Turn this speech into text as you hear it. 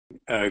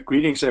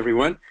Greetings,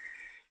 everyone.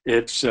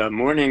 It's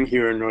morning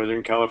here in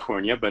Northern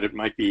California, but it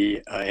might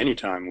be any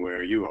time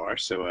where you are.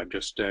 So I'm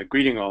just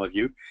greeting all of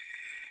you.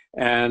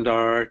 And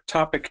our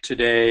topic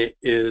today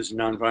is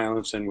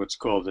nonviolence and what's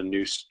called the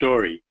new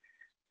story.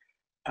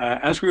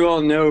 As we all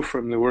know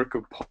from the work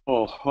of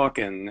Paul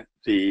Hawken,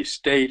 the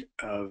state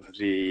of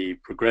the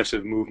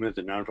progressive movement,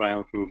 the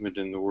nonviolent movement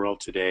in the world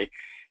today,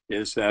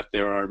 is that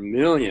there are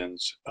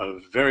millions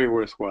of very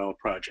worthwhile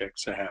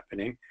projects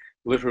happening,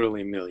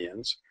 literally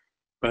millions,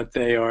 but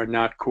they are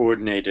not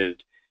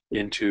coordinated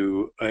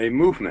into a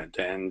movement.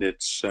 And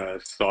it's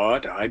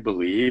thought, I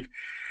believe,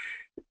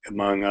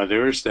 among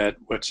others, that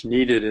what's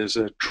needed is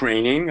a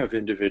training of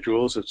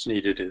individuals. What's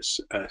needed is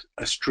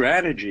a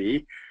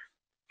strategy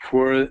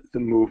for the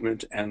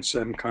movement and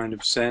some kind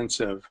of sense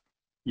of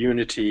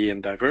unity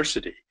and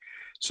diversity.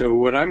 So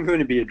what I'm going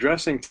to be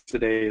addressing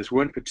today is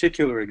one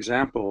particular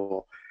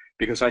example,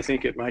 because I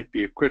think it might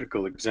be a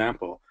critical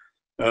example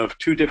of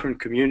two different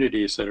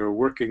communities that are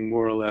working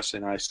more or less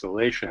in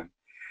isolation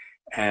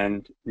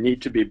and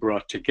need to be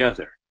brought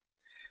together.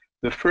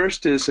 The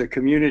first is a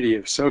community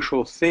of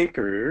social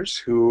thinkers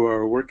who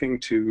are working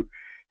to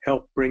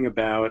help bring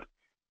about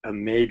a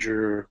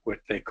major, what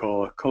they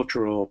call a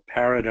cultural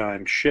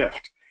paradigm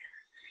shift.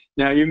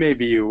 Now, you may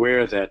be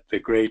aware that the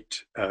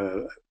great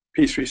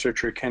peace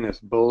researcher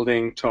Kenneth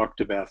Boulding talked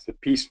about the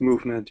peace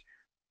movement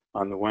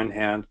on the one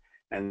hand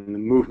and the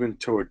movement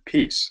toward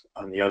peace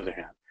on the other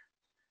hand.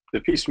 The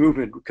peace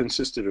movement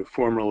consisted of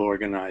formal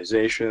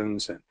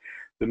organizations, and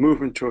the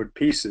movement toward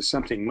peace is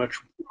something much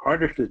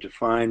harder to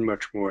define,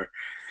 much more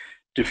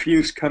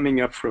diffuse,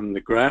 coming up from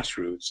the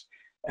grassroots.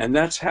 And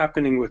that's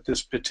happening with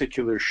this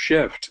particular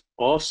shift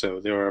also.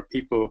 There are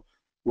people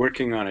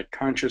working on it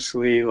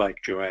consciously, like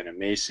Joanna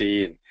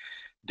Macy and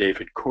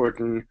David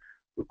Corton,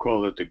 who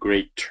call it the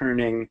Great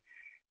Turning.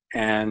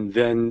 And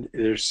then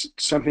there's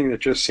something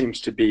that just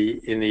seems to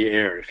be in the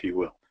air, if you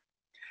will.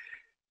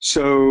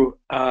 So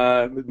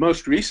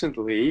most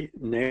recently,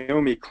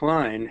 Naomi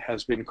Klein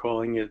has been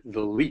calling it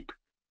the leap.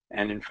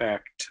 And in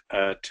fact,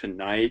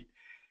 tonight,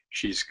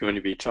 she's going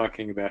to be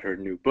talking about her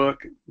new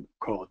book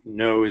called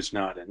No Is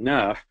Not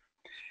Enough,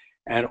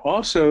 and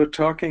also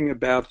talking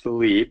about the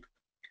leap,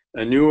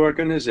 a new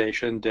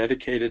organization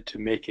dedicated to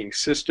making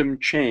system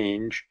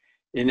change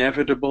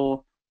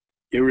inevitable,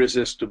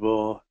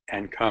 irresistible,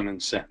 and common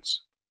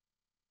sense.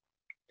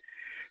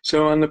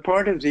 So on the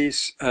part of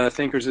these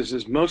thinkers, this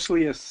is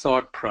mostly a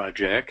thought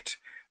project,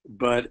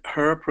 but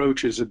her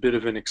approach is a bit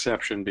of an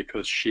exception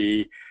because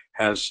she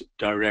has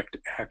direct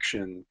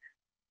action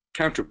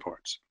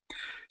counterparts.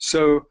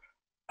 So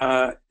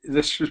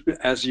this,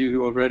 as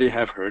you already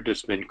have heard,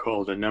 it's been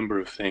called a number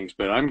of things,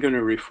 but I'm going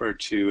to refer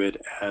to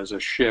it as a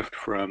shift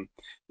from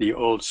the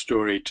old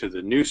story to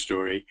the new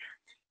story,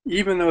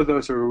 even though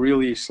those are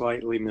really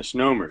slightly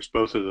misnomers,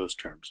 both of those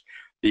terms.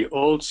 The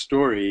old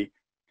story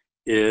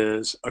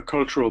is a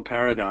cultural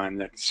paradigm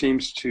that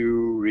seems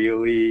to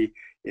really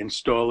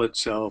install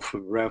itself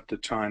around the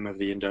time of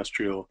the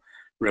Industrial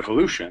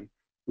Revolution,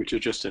 which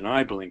is just an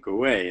eye blink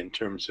away in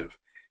terms of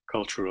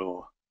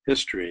cultural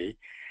history.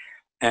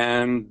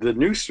 And the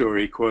new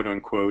story, quote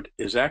unquote,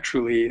 is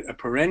actually a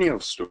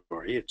perennial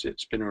story.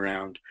 It's been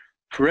around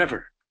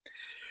forever.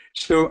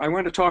 So I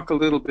want to talk a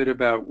little bit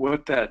about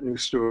what that new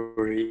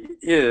story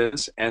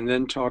is, and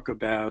then talk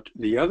about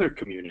the other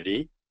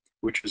community,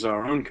 which is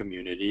our own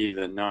community,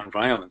 the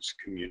nonviolence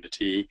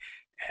community,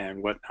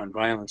 and what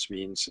nonviolence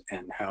means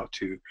and how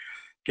to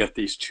get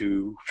these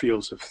two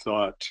fields of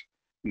thought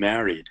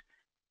married.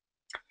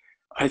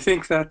 I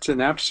think that's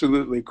an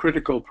absolutely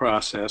critical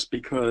process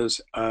because,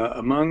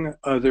 among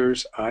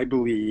others, I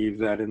believe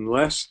that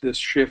unless this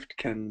shift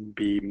can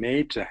be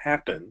made to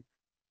happen,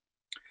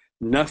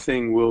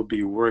 nothing will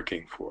be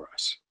working for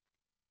us.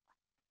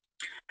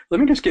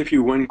 Let me just give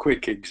you one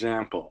quick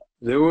example.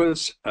 There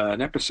was an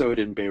episode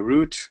in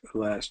Beirut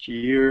last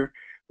year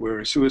where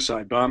a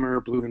suicide bomber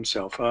blew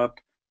himself up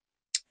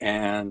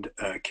and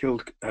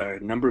killed a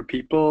number of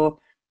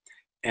people.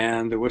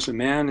 And there was a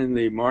man in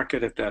the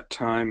market at that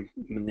time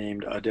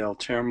named Adel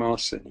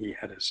Termos, and he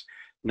had his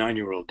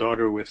 9-year-old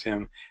daughter with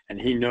him,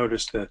 and he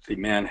noticed that the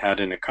man had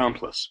an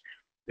accomplice.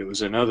 There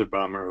was another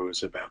bomber who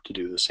was about to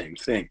do the same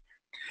thing.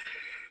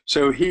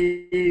 So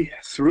he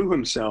threw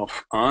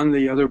himself on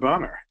the other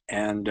bomber,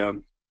 and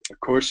of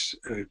course,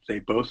 they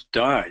both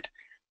died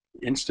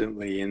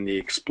instantly in the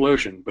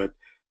explosion, but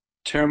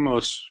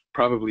Termos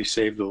probably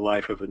saved the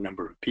life of a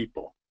number of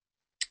people,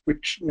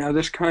 which now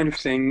this kind of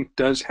thing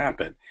does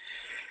happen.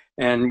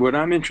 And what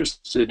I'm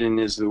interested in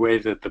is the way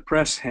that the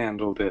press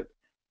handled it,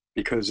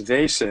 because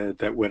they said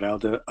that what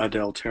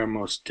Adel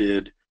Termos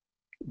did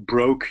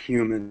broke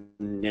human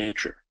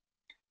nature.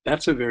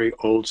 That's a very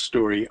old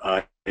story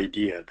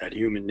idea, that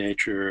human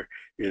nature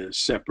is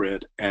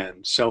separate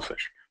and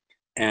selfish.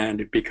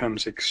 And it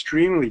becomes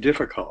extremely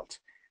difficult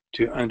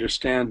to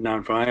understand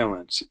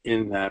nonviolence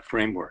in that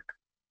framework.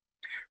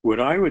 What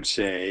I would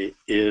say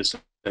is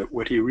that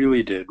what he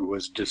really did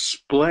was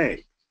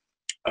display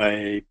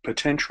a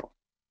potential,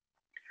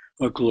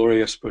 a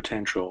glorious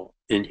potential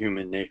in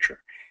human nature.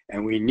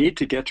 And we need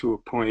to get to a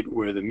point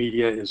where the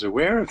media is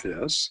aware of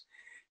this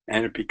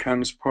and it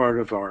becomes part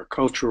of our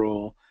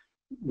cultural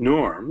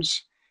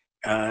norms.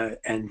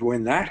 And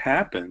when that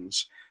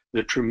happens,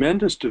 the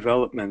tremendous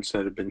developments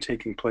that have been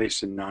taking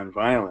place in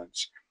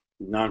nonviolence,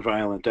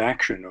 nonviolent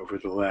action over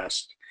the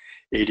last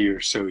 80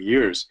 or so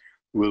years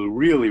will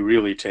really,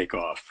 really take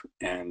off.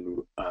 And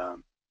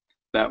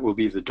that will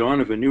be the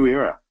dawn of a new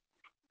era,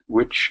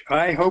 which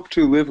I hope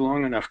to live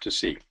long enough to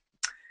see.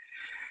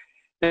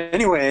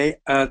 Anyway,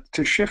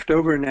 to shift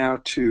over now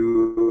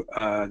to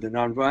the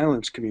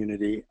nonviolence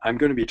community, I'm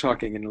going to be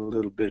talking in a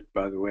little bit,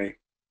 by the way,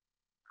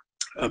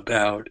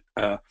 about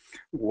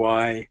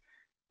why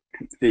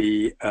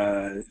the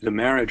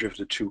marriage of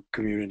the two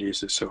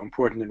communities is so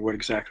important and what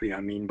exactly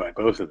I mean by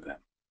both of them.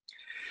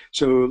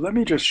 So let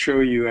me just show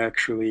you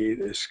actually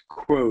this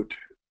quote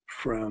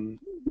from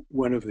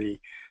one of the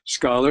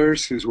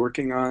scholars who's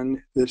working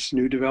on this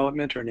new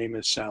development. Her name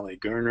is Sally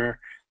Gerner,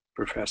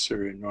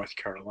 professor in North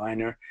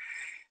Carolina.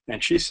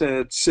 And she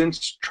said,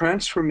 since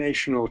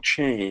transformational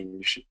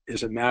change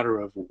is a matter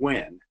of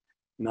when,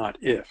 not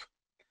if,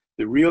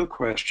 the real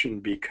question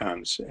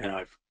becomes, and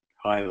I've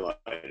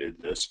highlighted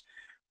this,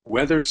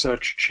 whether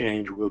such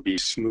change will be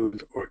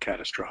smooth or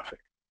catastrophic.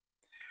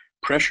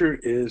 Pressure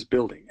is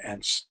building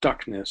and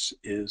stuckness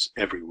is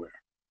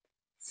everywhere.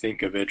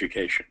 Think of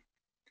education.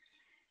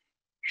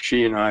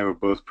 She and I were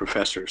both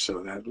professors,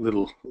 so that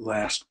little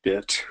last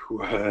bit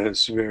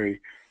was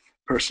very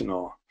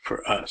personal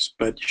for us.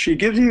 But she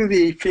gives you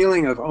the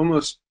feeling of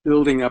almost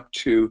building up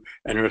to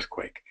an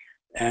earthquake.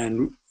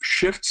 And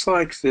shifts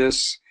like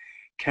this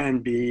can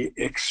be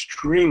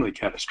extremely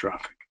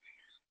catastrophic.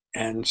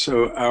 And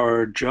so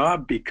our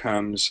job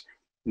becomes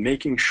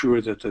making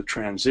sure that the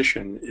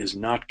transition is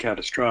not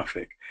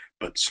catastrophic,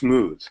 but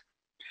smooth.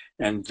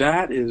 And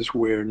that is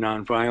where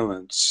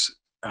nonviolence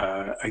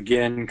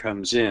again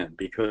comes in,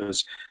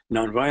 because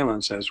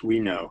nonviolence, as we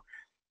know,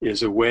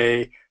 is a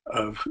way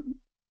of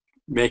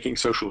making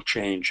social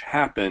change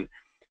happen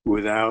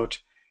without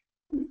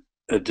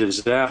a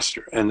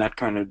disaster. And that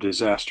kind of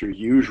disaster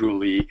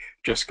usually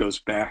just goes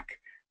back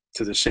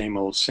to the same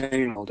old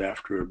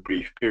after a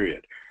brief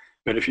period.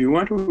 But if you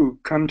want to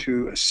come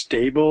to a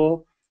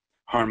stable,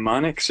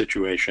 harmonic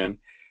situation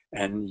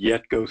and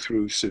yet go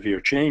through severe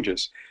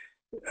changes,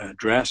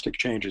 drastic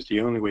changes, the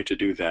only way to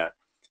do that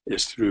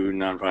is through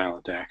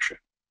nonviolent action.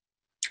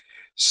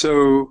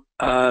 So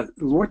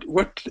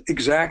what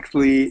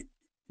exactly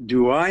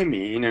do I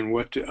mean, and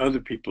what do other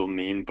people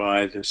mean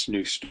by this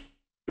new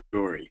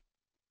story?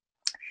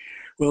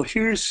 Well,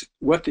 here's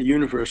what the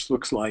universe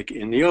looks like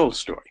in the old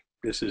story.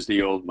 This is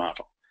the old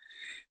model.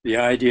 The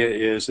idea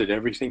is that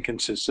everything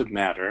consists of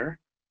matter,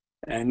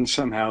 and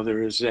somehow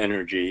there is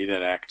energy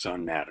that acts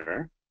on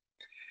matter.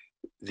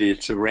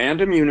 It's a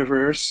random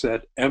universe,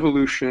 that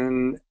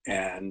evolution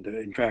and,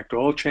 in fact,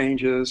 all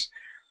changes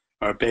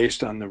are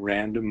based on the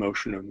random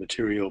motion of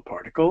material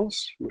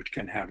particles, which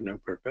can have no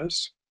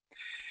purpose.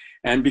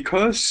 And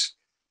because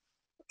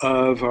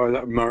of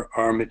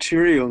our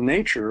material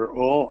nature,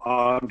 all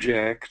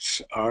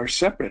objects are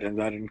separate, and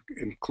that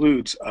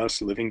includes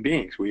us living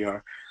beings. We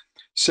are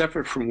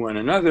separate from one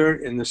another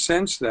in the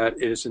sense that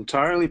it is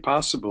entirely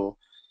possible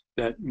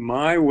that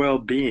my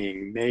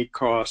well-being may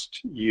cost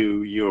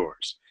you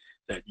yours,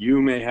 that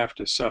you may have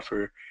to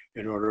suffer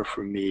in order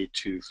for me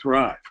to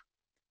thrive,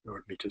 in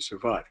order for me to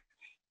survive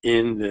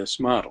in this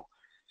model.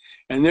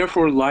 And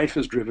therefore, life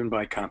is driven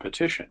by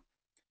competition.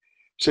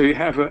 So you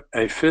have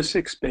a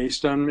physics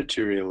based on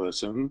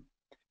materialism,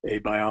 a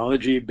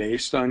biology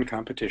based on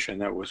competition.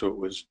 That was what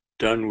was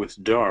done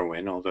with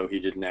Darwin, although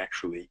he didn't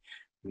actually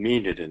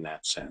mean it in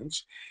that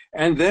sense.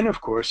 And then,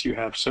 of course, you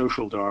have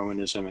social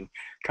Darwinism and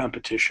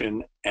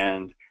competition,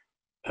 and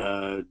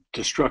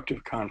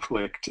destructive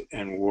conflict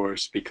and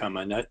wars become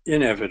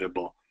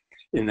inevitable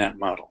in that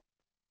model.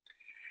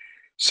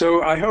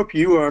 So I hope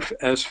you are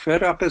as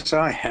fed up as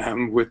I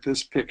am with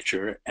this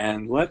picture,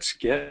 and let's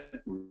get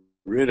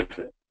rid of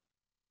it.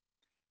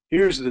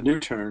 Here's the new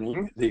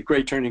turning, the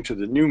great turning to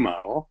the new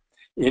model.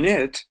 In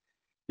it,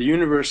 the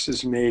universe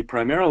is made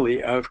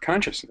primarily of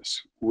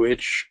consciousness,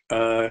 which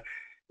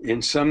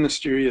in some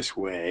mysterious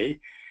way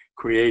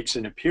creates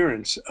an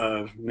appearance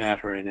of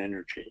matter and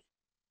energy.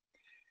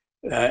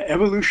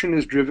 Evolution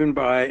is driven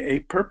by a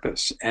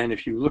purpose, and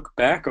if you look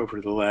back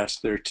over the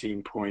last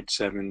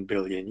 13.7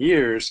 billion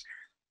years,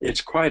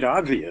 it's quite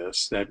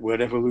obvious that what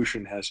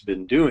evolution has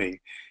been doing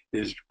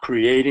is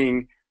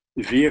creating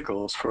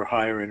vehicles for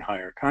higher and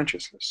higher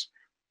consciousness.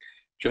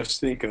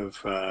 Just think of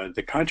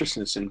the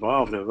consciousness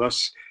involved of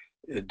us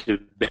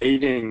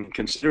debating,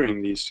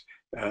 considering these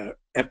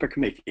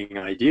epoch-making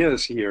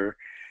ideas here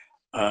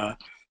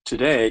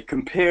today,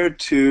 compared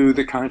to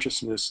the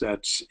consciousness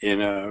that's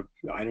in a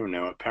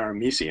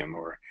paramecium,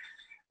 or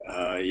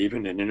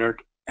even an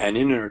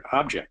inert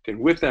object. And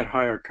with that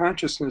higher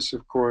consciousness,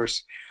 of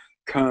course,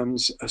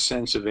 comes a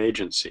sense of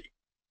agency.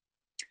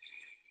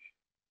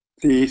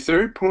 The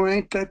third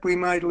point that we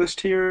might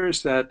list here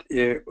is that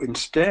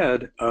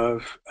instead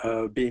of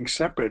being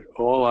separate,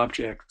 all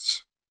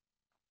objects,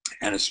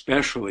 and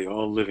especially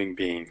all living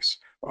beings,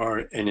 are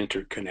an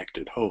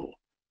interconnected whole.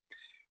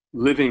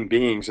 Living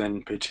beings, and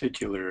in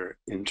particular,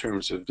 in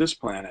terms of this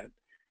planet,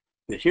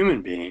 the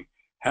human being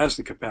has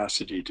the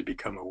capacity to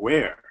become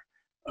aware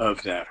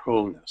of that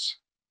wholeness.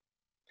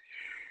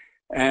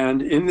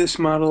 And in this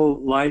model,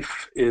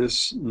 life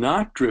is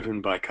not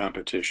driven by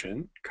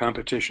competition.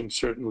 Competition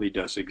certainly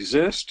does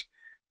exist,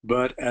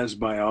 but as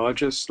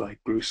biologists like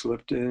Bruce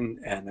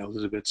Lipton and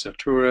Elizabeth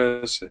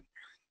Sahtouris and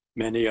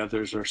many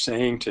others are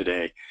saying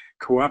today,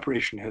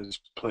 cooperation has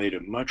played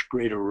a much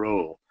greater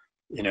role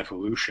in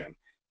evolution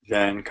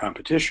than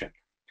competition.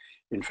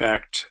 In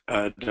fact,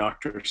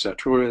 Dr.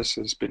 Sahtouris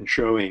has been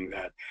showing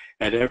that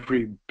at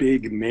every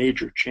big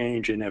major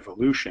change in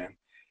evolution,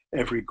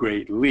 every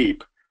great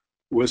leap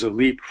was a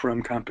leap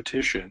from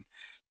competition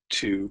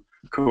to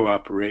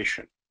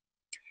cooperation.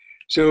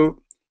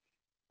 So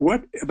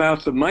what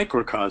about the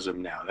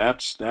microcosm now?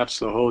 That's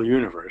the whole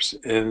universe.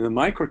 In the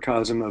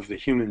microcosm of the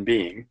human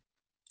being,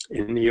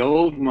 in the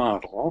old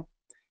model,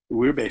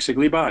 we're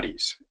basically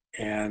bodies.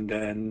 And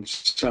then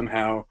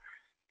somehow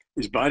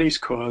these bodies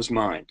cause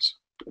minds.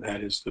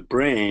 That is, the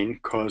brain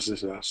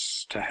causes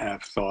us to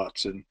have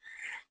thoughts and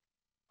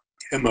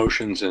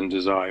emotions and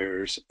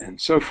desires and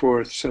so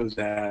forth, so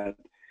that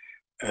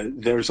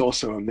there's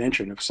also a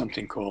mention of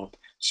something called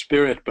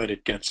spirit, but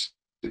it gets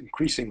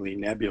increasingly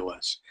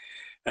nebulous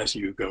as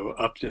you go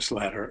up this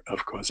ladder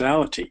of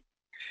causality.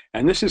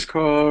 And this is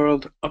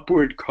called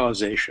upward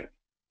causation.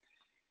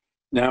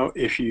 Now,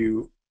 if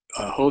you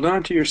hold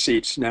on to your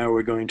seats, now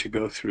we're going to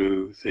go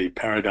through the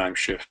paradigm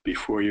shift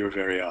before your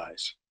very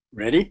eyes.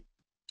 Ready?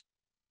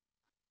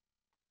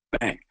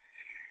 Bang.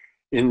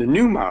 In the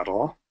new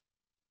model,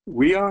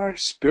 we are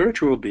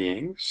spiritual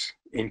beings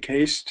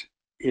encased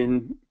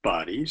in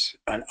bodies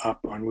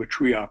on which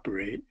we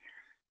operate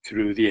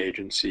through the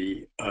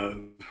agency of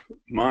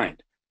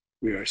mind.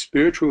 We are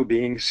spiritual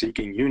beings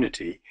seeking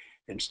unity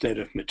instead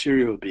of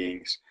material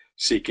beings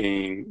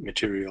seeking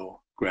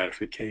material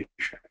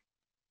gratification.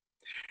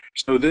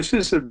 So this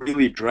is a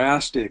really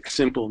drastic,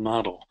 simple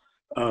model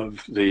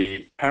of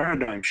the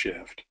paradigm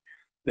shift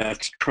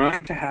that's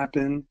trying to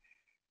happen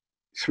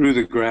through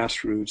the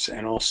grassroots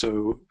and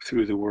also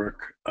through the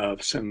work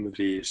of some of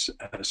these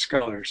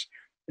scholars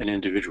and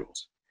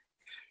individuals.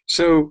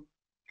 So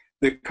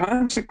the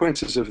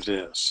consequences of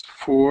this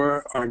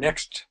for our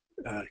next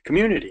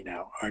community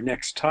now, our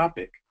next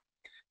topic,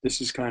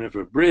 this is kind of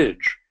a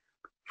bridge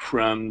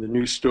from the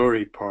new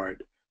story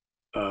part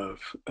of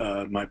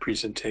my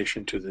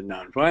presentation to the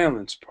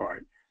nonviolence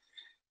part.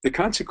 The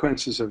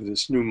consequences of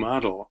this new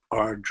model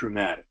are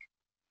dramatic.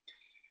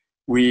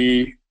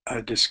 We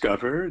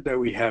discover that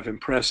we have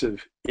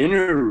impressive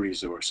inner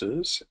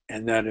resources,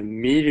 and that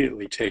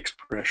immediately takes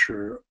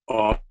pressure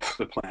off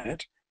the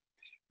planet,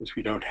 because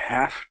we don't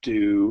have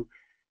to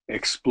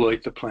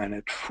exploit the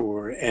planet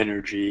for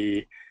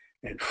energy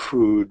and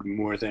food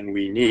more than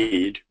we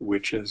need,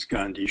 which, as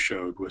Gandhi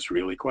showed, was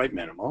really quite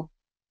minimal.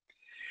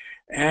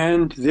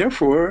 And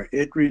therefore,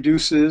 it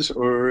reduces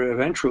or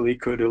eventually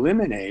could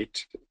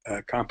eliminate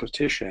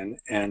competition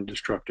and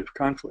destructive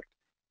conflict.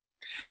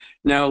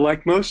 Now,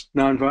 like most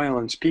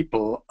nonviolence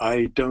people,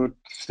 I don't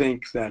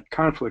think that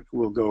conflict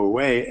will go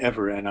away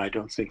ever, and I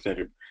don't think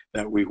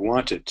that we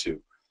want it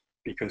to,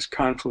 because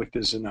conflict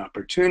is an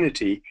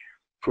opportunity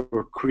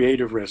for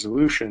creative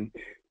resolution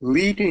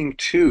leading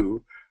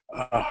to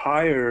a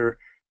higher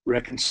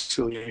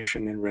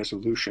reconciliation and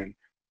resolution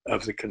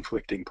of the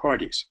conflicting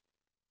parties.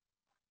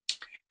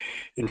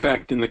 In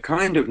fact, in the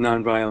kind of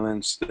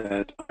nonviolence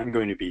that I'm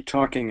going to be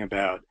talking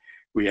about,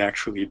 we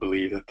actually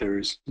believe that there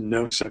is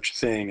no such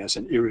thing as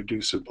an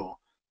irreducible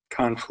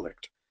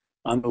conflict.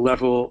 On the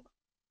level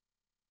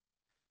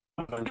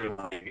of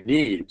underlying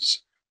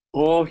needs,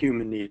 all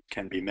human needs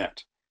can be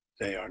met.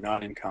 They are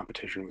not in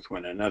competition with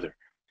one another.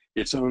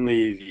 It's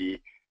only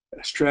the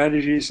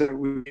strategies that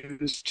we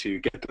use to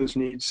get those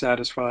needs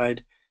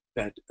satisfied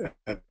that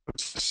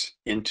puts us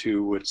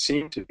into what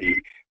seem to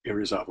be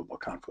irresolvable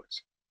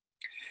conflicts.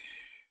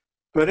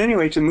 But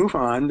anyway, to move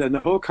on, then the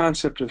whole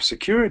concept of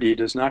security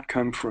does not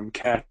come from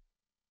catching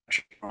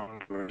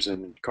wrongdoers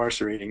and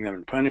incarcerating them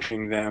and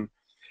punishing them.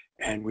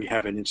 And we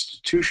have an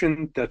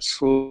institution that's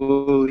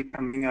slowly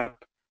coming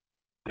up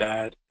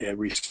that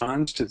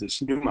responds to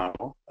this new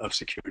model of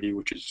security,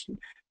 which is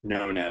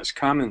known as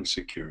common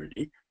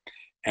security.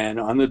 And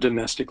on the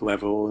domestic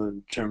level,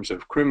 in terms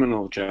of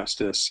criminal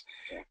justice,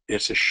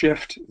 it's a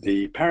shift.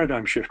 The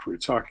paradigm shift we're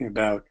talking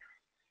about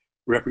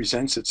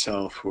represents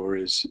itself or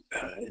is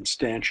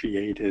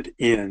instantiated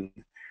in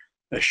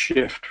a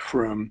shift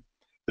from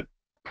the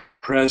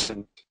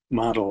present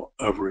model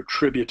of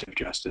retributive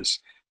justice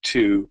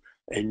to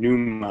a new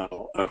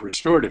model of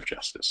restorative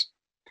justice.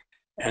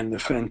 And the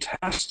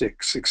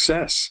fantastic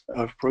success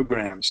of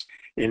programs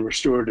in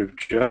restorative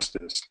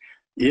justice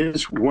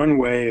is one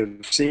way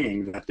of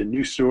seeing that the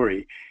new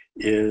story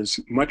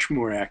is much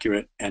more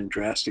accurate and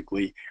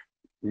drastically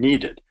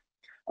needed.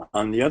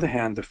 On the other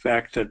hand, the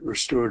fact that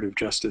restorative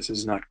justice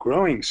is not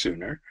growing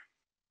sooner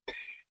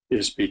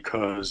is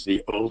because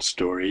the old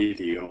story,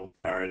 the old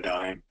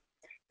paradigm,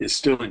 is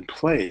still in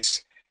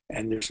place,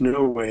 and there's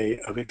no way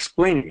of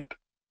explaining it.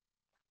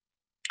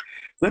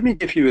 Let me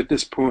give you at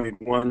this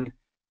point one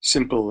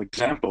simple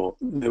example.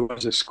 There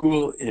was a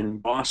school in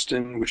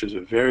Boston, which is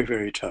a very,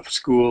 very tough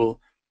school,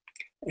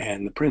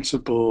 and the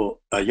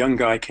principal, a young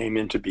guy came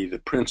in to be the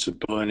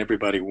principal, and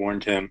everybody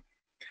warned him,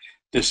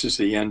 this is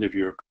the end of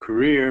your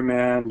career,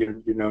 man.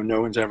 You know,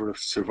 no one's ever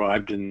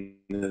survived in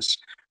this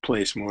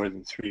place more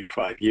than 3 to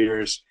 5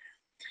 years.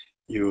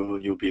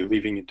 You'll be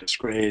leaving in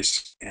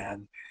disgrace.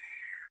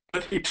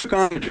 But he took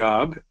on the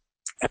job,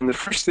 and the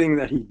first thing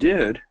that he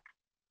did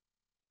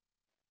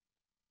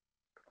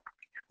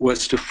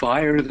was to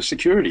fire the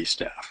security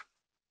staff.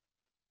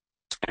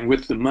 And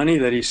with the money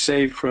that he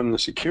saved from the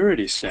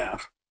security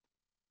staff,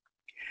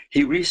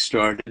 he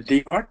restarted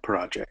the art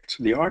project,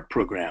 the art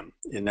program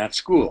in that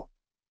school.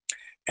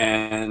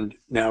 And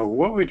now,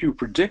 what would you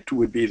predict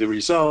would be the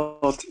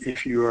result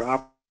if you were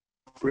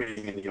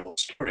operating in the old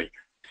story?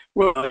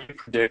 Well, you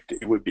predict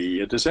it would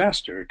be a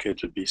disaster.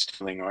 Kids would be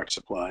stealing art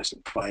supplies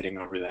and fighting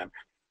over them.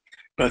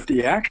 But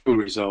the actual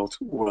result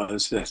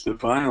was that the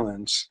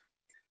violence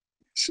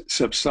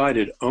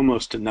subsided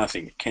almost to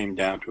nothing. It came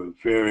down to a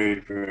very,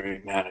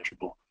 very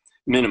manageable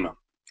minimum.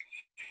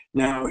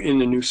 Now, in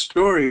the new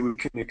story, we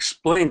can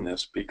explain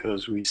this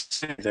because we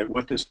say that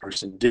what this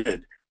person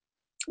did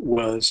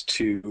was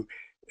to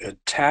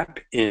tap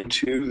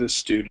into the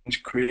students'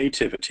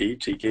 creativity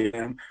to give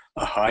them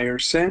a higher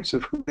sense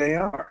of who they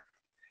are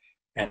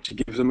and to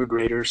give them a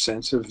greater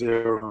sense of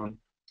their own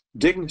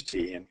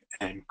dignity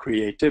and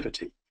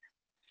creativity.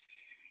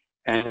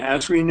 And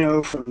as we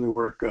know from the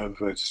work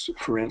of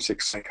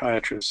forensic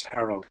psychiatrist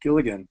Harold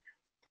Gilligan,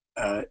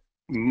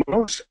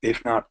 most,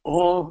 if not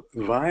all,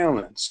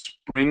 violence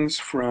springs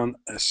from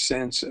a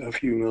sense of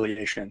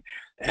humiliation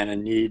and a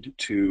need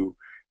to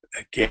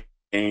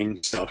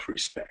gain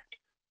self-respect.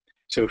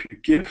 So if you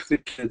give the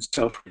kids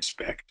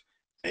self-respect,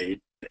 they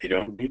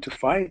don't need to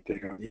fight, they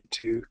don't need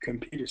to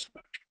compete as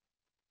much.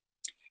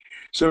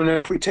 So now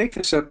if we take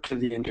this up to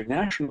the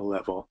international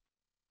level,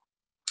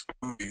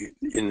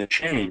 in the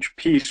change,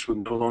 peace will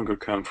no longer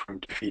come from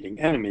defeating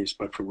enemies,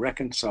 but from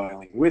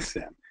reconciling with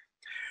them.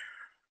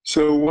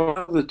 So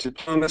while the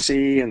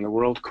diplomacy and the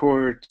world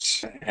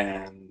courts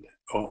and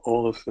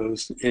all of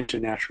those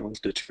international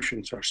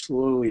institutions are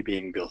slowly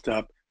being built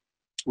up,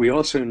 we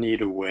also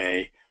need a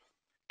way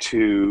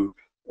to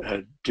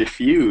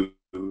diffuse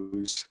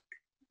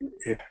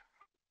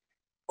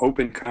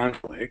open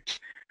conflict,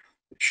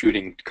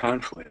 shooting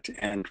conflict,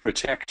 and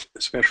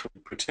especially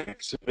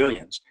protect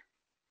civilians.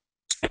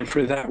 And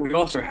for that, we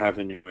also have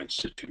a new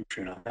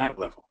institution on that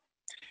level.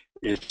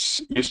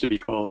 It used to be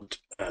called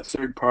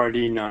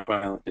Third-Party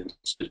Nonviolent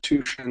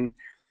Institution.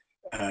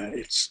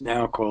 It's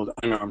now called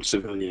Unarmed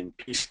Civilian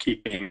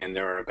Peacekeeping, and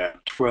there are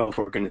about 12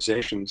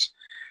 organizations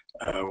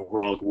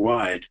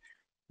worldwide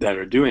that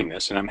are doing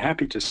this. And I'm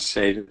happy to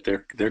say that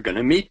they're going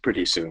to meet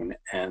pretty soon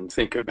and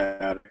think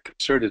about a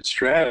concerted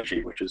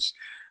strategy, which is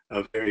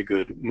a very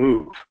good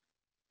move.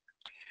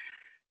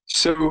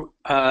 So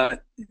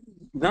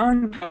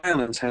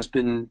nonviolence has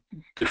been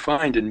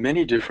defined in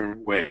many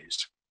different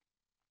ways.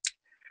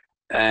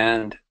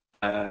 And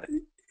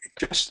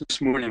just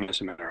this morning, as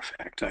a matter of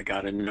fact, I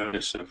got a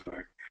notice of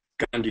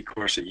a Gandhi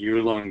course, a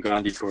year-long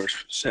Gandhi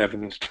course,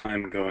 7th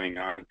time going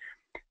on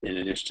in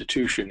an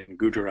institution in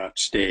Gujarat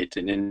state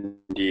in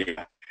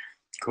India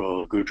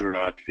called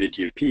Gujarat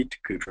Vidyapeeth,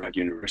 Gujarat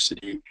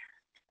University.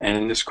 And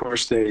in this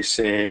course, they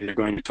say they're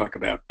going to talk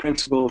about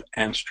principled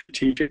and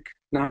strategic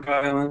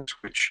nonviolence,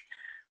 which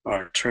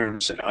are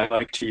terms that I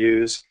like to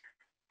use.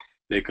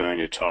 They're going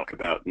to talk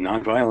about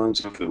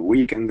nonviolence of the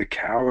weak and the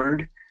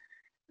coward.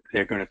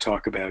 They're going to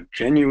talk about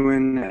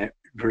genuine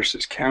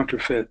versus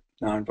counterfeit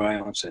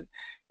nonviolence and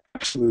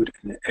absolute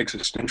and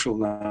existential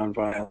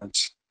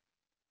nonviolence.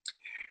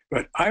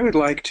 But I would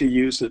like to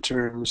use the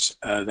terms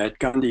that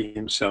Gandhi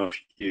himself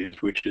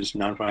used, which is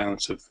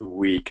nonviolence of the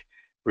weak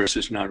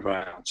versus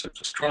nonviolence of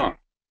the strong.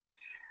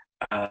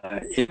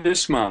 In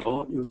this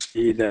model, you'll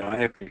see that I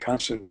have been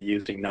constantly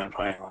using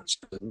nonviolence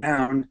as a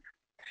noun,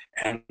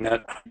 and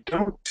that I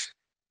don't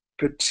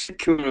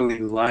particularly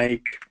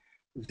like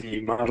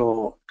the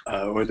model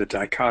or the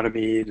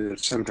dichotomy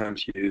that's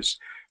sometimes used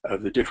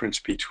of the difference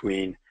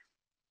between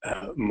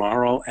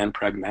moral and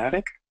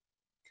pragmatic,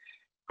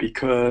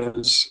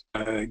 because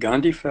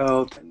Gandhi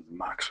felt, and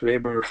Max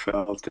Weber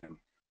felt, and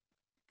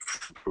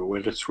for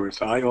what it's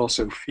worth, I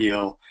also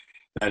feel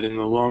that in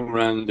the long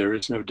run, there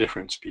is no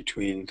difference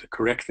between the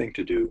correct thing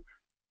to do,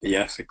 the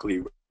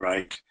ethically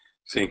right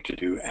thing to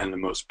do, and the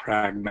most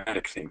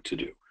pragmatic thing to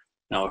do.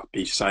 And I'll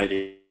be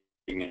citing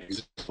an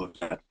example of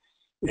that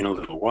in a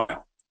little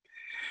while.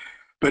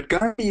 But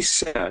Gandhi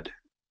said,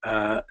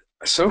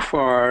 so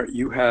far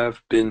you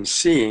have been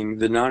seeing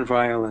the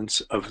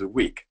nonviolence of the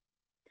weak.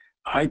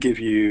 I give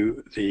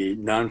you the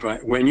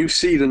nonviolence. When you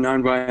see the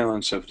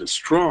nonviolence of the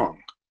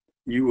strong,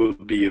 you will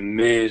be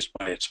amazed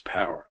by its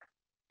power.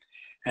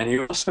 And he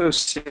also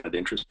said,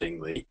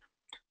 interestingly,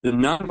 the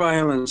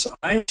nonviolence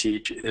I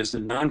teach is the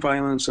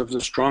nonviolence of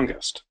the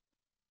strongest,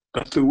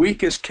 but the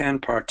weakest can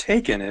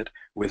partake in it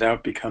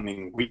without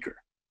becoming weaker.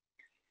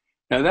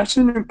 Now, that's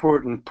an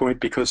important point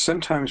because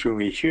sometimes when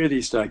we hear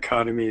these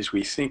dichotomies,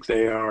 we think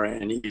they are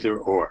an either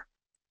or.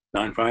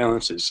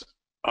 Nonviolence is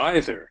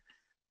either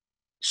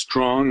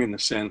strong in the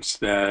sense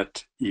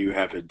that you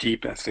have a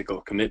deep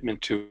ethical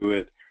commitment to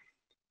it,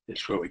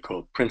 it's what we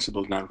call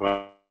principled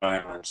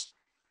nonviolence,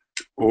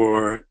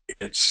 or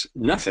it's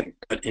nothing.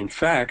 But in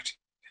fact,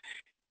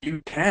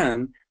 you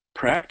can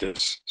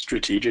practice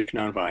strategic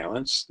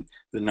nonviolence,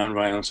 the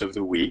nonviolence of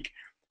the weak,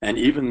 and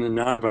even the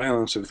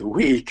nonviolence of the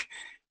weak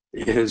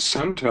is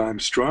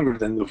sometimes stronger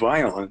than the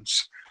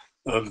violence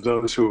of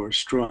those who are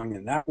strong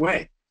in that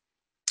way.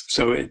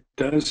 So it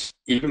does,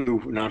 even the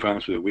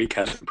nonviolence of the weak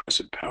has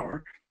impressive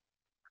power.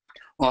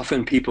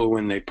 Often people,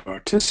 when they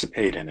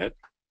participate in it,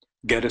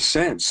 get a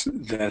sense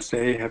that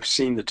they have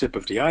seen the tip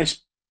of the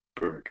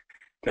iceberg,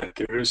 that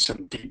there is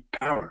some deep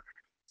power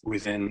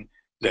within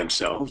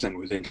themselves and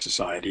within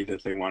society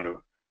that they want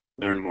to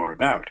learn more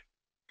about.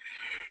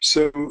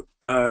 So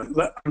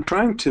I'm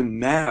trying to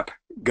map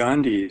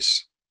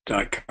Gandhi's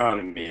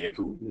dichotomy of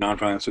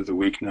nonviolence of the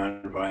weak,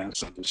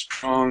 nonviolence of the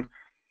strong,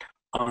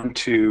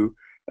 onto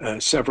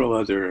several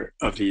other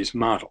of these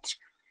models.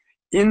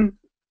 In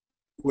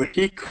what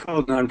he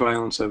called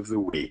nonviolence of the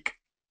weak,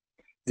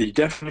 the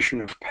definition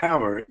of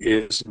power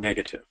is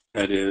negative.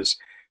 That is,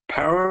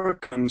 power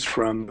comes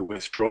from the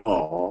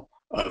withdrawal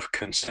of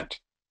consent.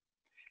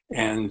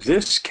 And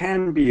this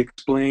can be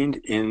explained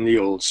in the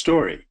old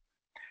story.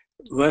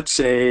 Let's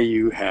say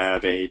you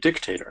have a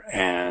dictator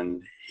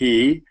and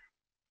he,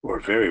 or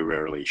very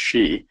rarely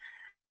she,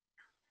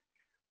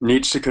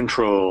 needs to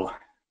control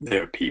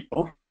their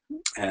people,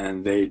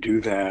 and they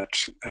do that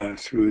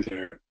through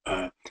their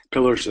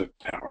pillars of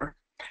power.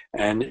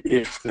 And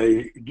if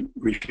they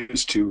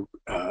refuse to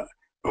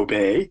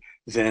obey,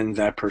 then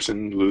that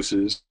person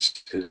loses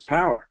his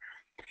power.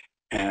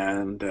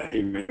 And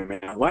he may or may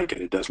not like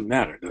it. It doesn't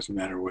matter. It doesn't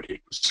matter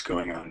what's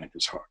going on in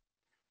his heart.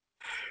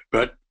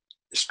 But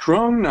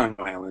strong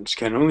nonviolence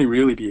can only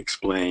really be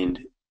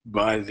explained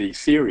by the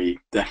theory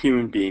that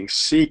human beings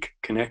seek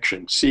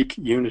connection, seek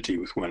unity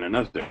with one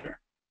another.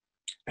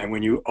 And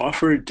when you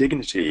offer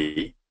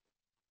dignity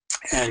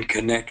and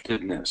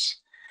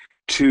connectedness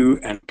to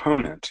an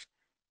opponent,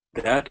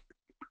 that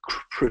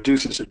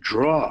produces a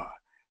draw,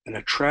 an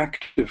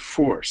attractive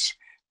force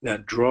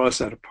that draws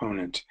that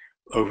opponent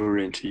over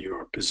into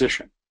your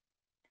position.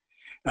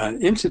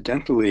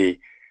 Incidentally,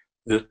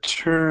 the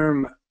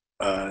term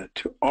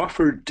to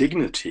offer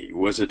dignity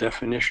was a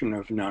definition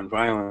of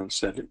nonviolence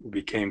that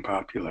became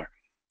popular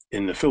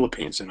in the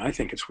Philippines, and I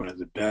think it's one of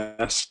the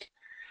best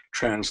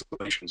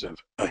translations of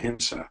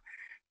ahimsa,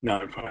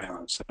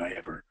 nonviolence, that I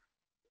ever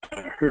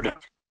heard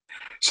of.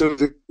 So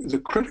the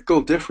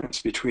critical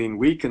difference between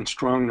weak and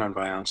strong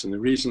nonviolence, and the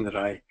reason that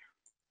I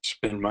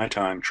spend my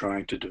time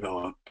trying to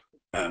develop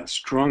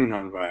strong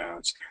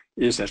nonviolence,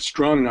 is that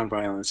strong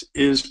nonviolence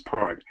is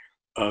part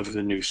of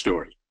the new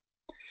story.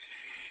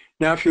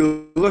 Now, if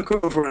you look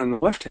over on the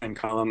left-hand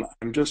column,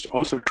 I'm just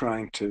also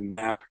trying to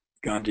map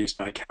Gandhi's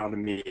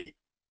dichotomy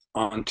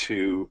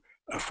onto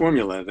a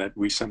formula that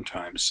we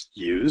sometimes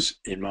use.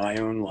 In my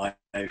own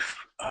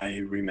life, I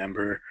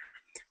remember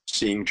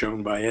seeing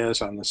Joan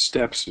Baez on the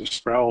steps of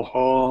Sproul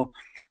Hall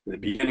at the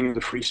beginning of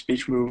the free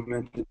speech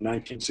movement in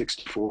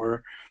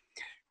 1964,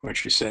 when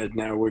she said,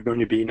 now we're going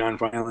to be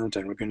nonviolent,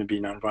 and we're going to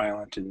be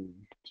nonviolent in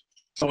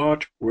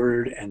thought,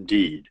 word, and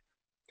deed.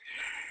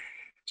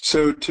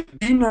 So to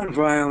be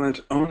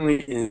nonviolent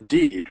only in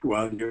deed,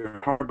 while you're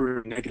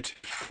harboring negative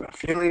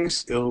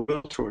feelings, ill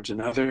will towards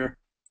another,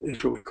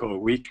 is what we call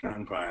weak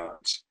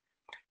nonviolence.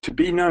 To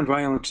be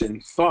nonviolent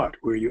in thought,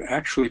 where you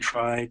actually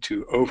try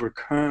to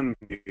overcome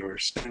your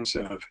sense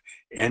of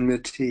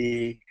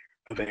enmity,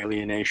 of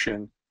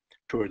alienation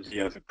towards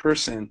the other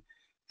person,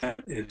 that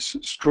is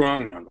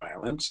strong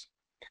nonviolence.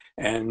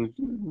 And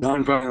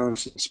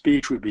nonviolence in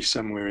speech would be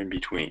somewhere in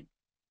between.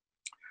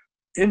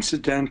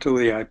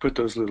 Incidentally, I put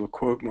those little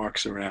quote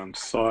marks around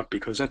thought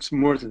because that's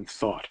more than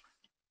thought.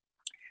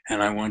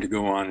 And I want to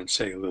go on and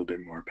say a little bit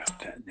more about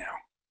that now.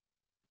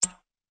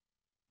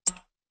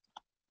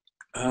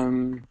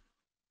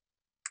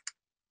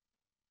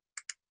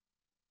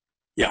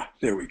 Yeah,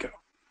 there we go.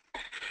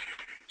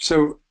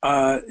 So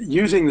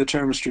using the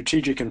term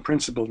strategic and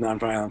principled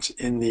nonviolence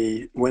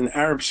when the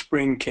Arab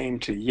Spring came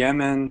to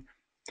Yemen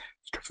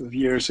a couple of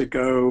years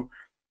ago,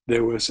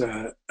 there was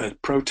a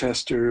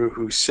protester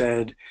who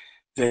said,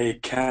 they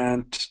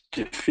can't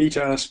defeat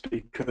us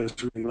because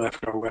we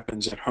left our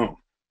weapons at home.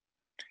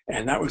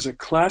 And that was a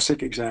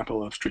classic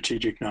example of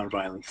strategic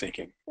nonviolent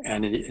thinking.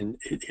 And it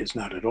is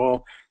not at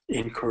all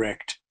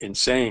incorrect in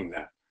saying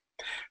that.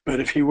 But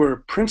if he were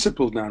a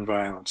principled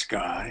nonviolence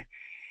guy,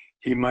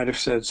 he might have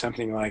said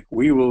something like,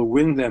 we will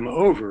win them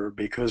over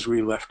because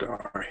we left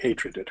our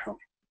hatred at home.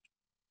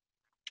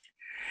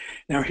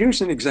 Now,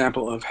 here's an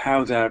example of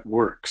how that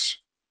works.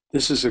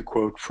 This is a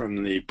quote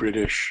from the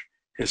British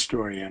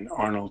historian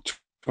Arnold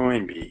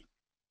Toynbee,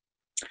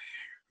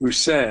 who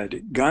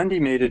said, Gandhi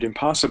made it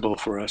impossible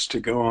for us to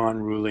go on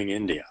ruling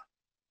India,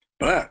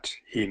 but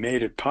he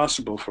made it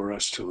possible for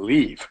us to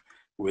leave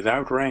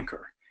without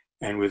rancor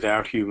and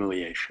without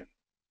humiliation.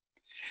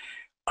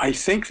 I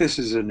think this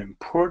is an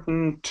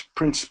important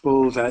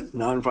principle that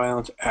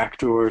nonviolent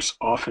actors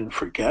often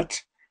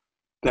forget,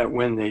 that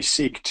when they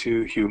seek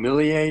to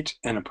humiliate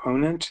an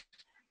opponent,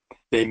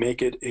 they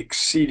make it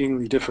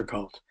exceedingly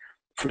difficult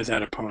for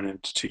that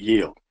opponent to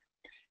yield.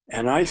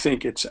 And I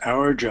think it's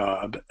our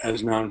job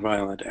as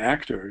nonviolent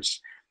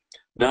actors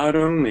not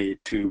only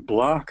to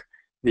block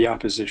the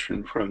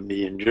opposition from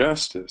the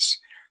injustice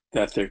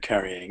that they're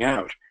carrying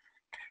out,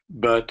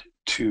 but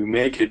to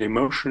make it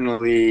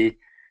emotionally,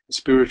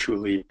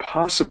 spiritually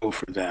possible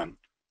for them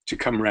to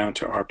come around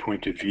to our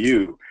point of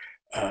view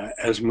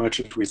as much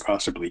as we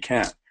possibly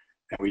can.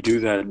 And we do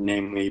that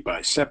namely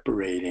by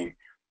separating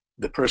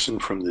the person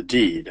from the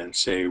deed and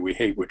say, we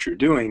hate what you're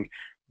doing,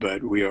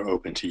 but we are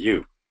open to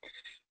you.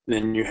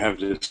 Then you have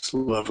this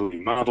lovely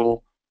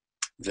model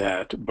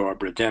that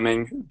Barbara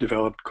Deming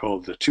developed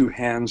called the two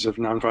hands of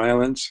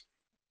nonviolence.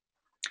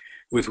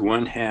 With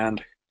one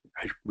hand,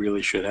 I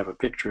really should have a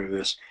picture of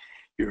this,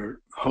 you're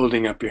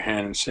holding up your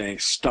hand and saying,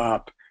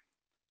 stop,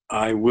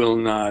 I will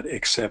not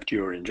accept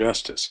your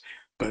injustice.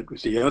 But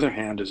with the other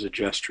hand is a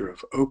gesture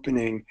of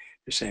opening,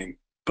 you're saying,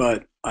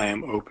 but I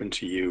am open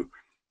to you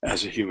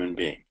as a human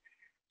being.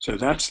 So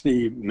that's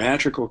the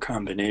magical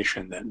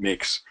combination that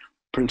makes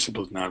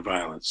principled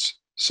nonviolence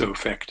so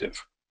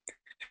effective.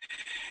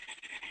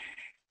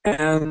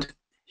 And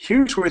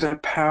here's where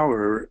that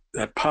power,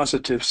 that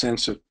positive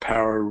sense of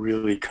power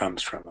really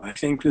comes from. I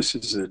think this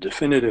is a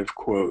definitive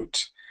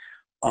quote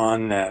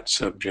on that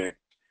subject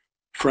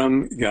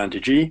from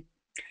Gandhi.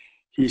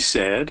 He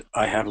said,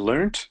 I have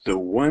learnt the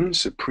one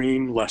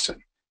supreme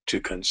lesson, to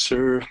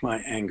conserve my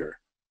anger.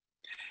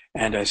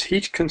 And as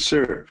heat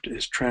conserved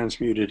is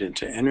transmuted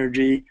into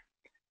energy,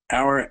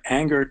 our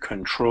anger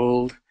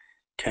controlled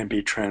can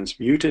be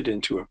transmuted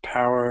into a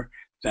power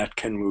that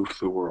can move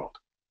the world.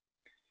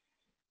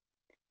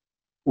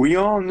 We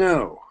all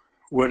know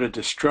what a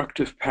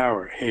destructive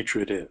power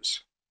hatred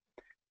is,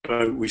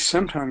 but we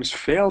sometimes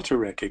fail to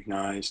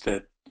recognize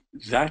that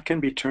that can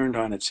be turned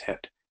on its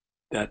head,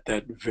 that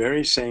that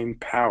very same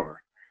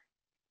power,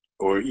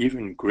 or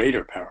even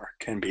greater power,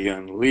 can be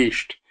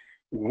unleashed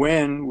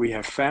when we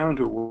have found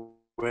a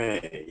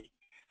way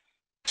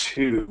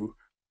to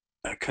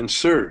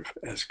conserve,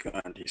 as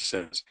Gandhi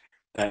says,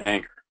 that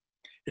anger.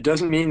 It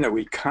doesn't mean that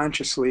we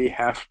consciously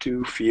have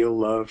to feel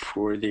love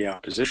for the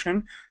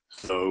opposition,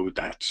 though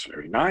that's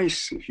very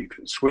nice if you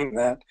can swing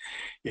that.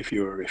 If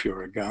you're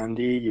a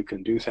Gandhi, you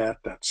can do that.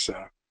 That's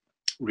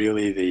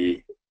really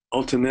the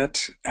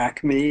ultimate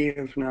acme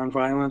of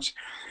nonviolence.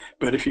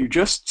 But if you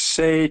just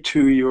say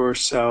to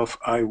yourself,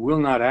 I will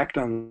not act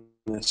on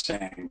this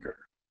anger,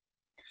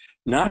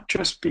 not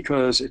just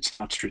because it's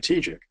not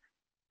strategic,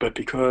 but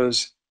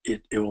because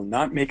it will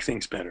not make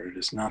things better, it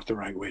is not the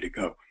right way to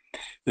go,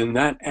 then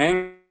that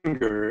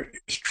anger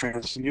is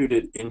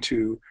transmuted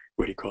into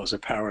what he calls a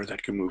power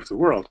that can move the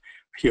world.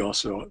 He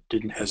also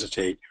didn't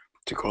hesitate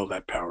to call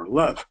that power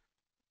love.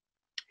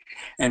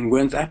 And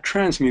when that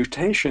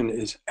transmutation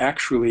is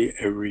actually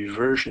a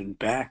reversion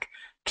back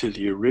to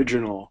the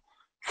original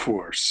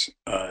force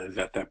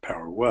that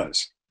power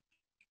was.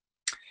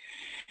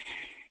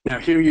 Now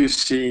here you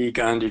see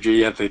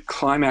Gandhiji at the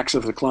climax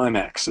of the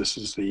climax. This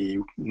is the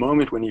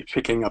moment when he's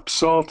picking up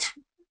salt,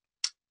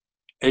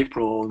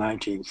 April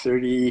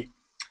 1930,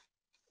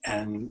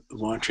 and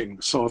launching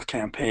the SALT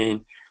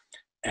campaign.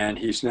 And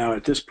he's now,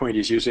 at this point,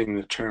 he's using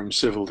the term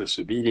civil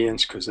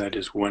disobedience because that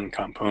is one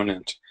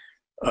component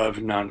of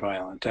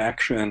nonviolent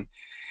action. It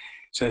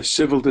says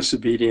civil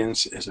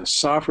disobedience is a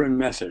sovereign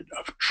method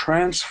of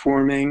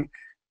transforming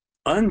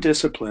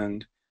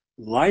undisciplined,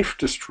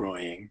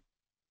 life-destroying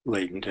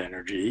latent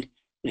energy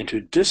into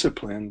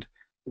disciplined,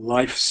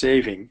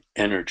 life-saving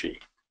energy.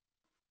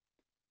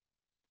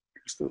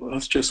 So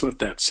let's just let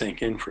that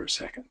sink in for a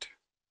second.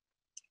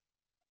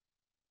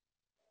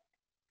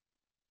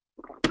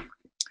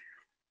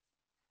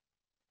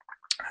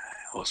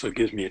 Also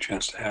gives me a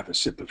chance to have a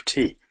sip of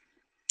tea.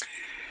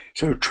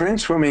 So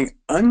transforming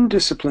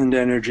undisciplined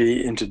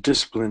energy into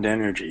disciplined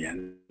energy.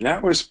 And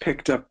that was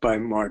picked up by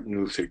Martin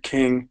Luther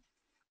King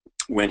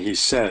when he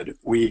said,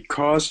 we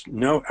caused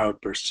no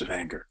outbursts of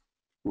anger.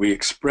 We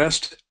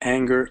expressed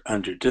anger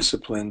under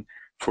discipline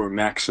for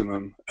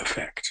maximum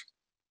effect.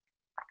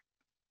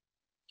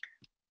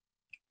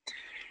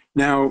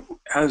 Now,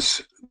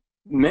 as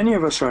many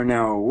of us are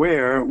now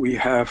aware, we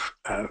have,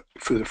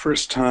 for the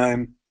first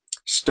time,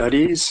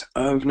 studies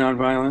of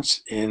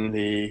nonviolence in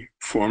the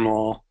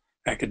formal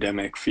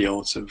academic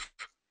fields of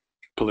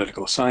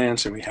political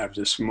science, and we have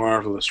this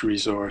marvelous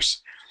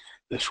resource,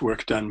 this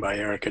work done by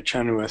Erica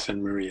Chenoweth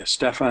and Maria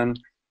Stefan.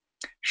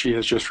 She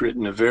has just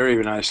written a very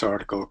nice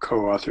article,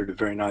 co-authored a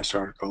very nice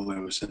article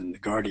that was in The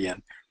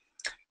Guardian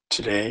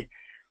today,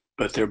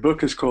 but their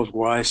book is called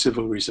Why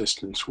Civil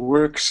Resistance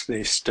Works.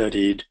 They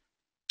studied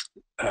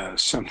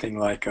something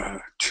like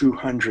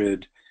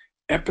 200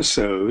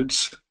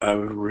 episodes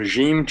of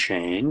regime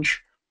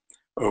change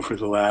over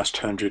the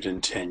last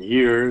 110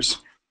 years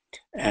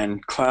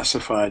and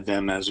classified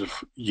them as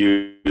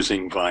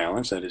using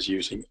violence, that is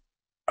using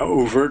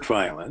overt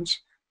violence,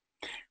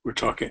 We're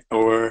talking,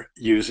 or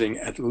using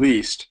at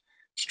least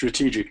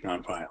strategic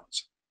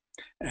nonviolence.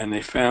 And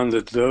they found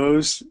that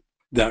those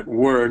that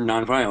were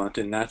nonviolent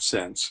in that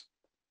sense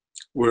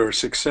were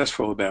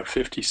successful about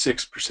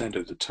 56%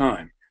 of the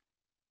time,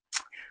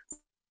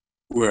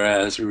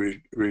 whereas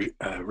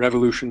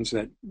revolutions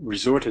that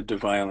resorted to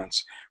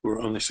violence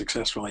were only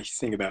successful, I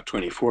think, about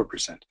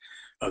 24%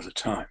 of the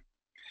time.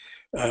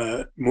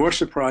 More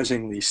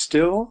surprisingly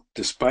still,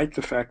 despite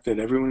the fact that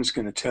everyone's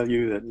going to tell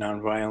you that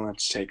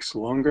nonviolence takes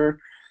longer,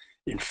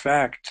 in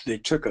fact, they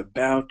took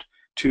about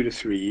 2 to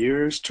 3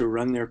 years to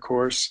run their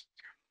course,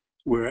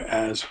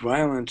 whereas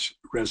violent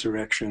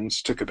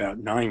resurrections took about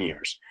 9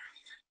 years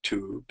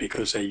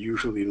because they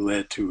usually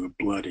led to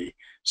a bloody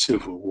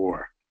civil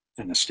war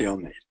and a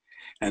stalemate.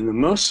 And the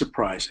most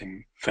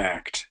surprising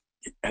fact,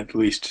 at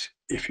least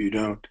if you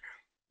don't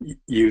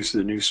use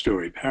the news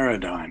story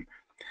paradigm,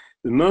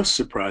 the most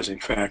surprising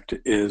fact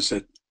is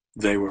that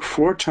they were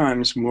 4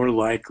 times more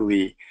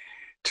likely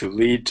to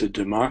lead to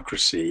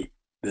democracy,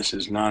 this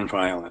is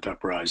nonviolent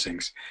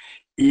uprisings,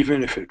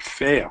 even if it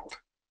failed.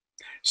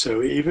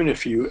 So even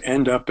if you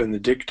end up and the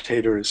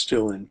dictator is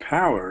still in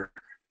power,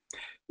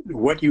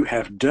 what you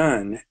have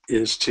done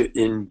is to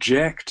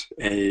inject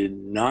a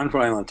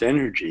nonviolent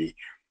energy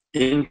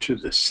into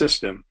the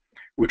system,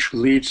 which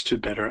leads to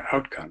better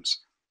outcomes,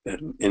 that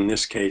in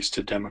this case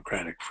to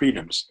democratic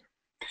freedoms.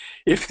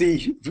 If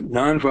the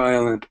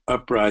nonviolent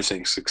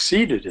uprising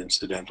succeeded,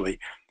 incidentally,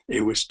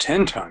 it was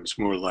 10 times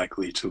more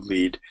likely to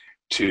lead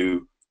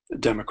to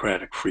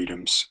democratic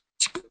freedoms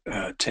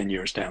 10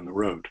 years down the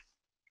road.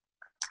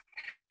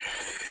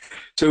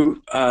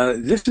 So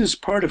this is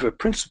part of a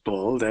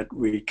principle that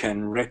we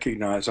can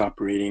recognize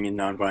operating in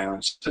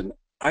nonviolence, and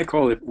I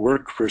call it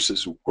work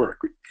versus work.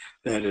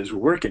 That is,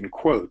 work in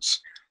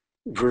quotes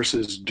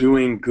versus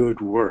doing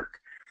good work.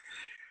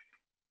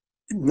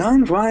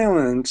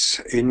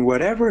 Nonviolence, in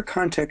whatever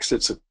context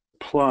it's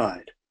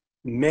applied,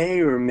 may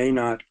or may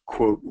not,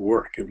 quote,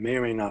 work. It may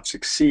or may not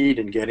succeed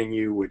in getting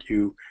you what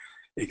you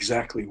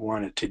exactly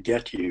wanted to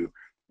get you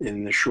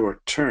in the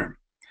short term,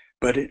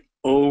 but it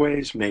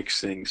always makes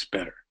things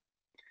better.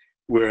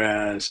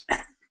 Whereas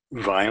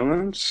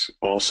violence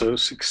also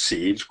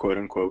succeeds, quote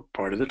unquote,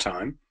 part of the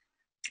time,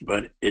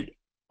 but it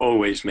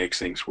always makes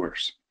things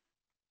worse.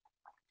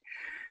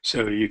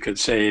 So you could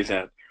say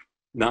that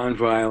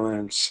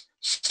nonviolence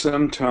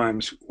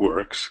sometimes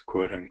works,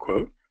 quote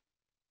unquote,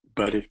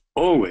 but it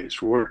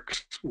always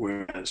works,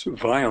 whereas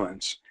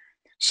violence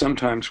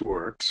sometimes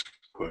works,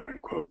 quote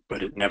unquote,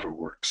 but it never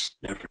works,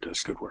 never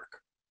does good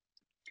work.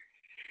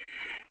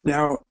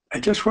 Now, I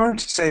just wanted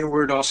to say a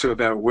word also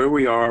about where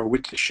we are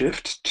with the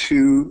shift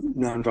to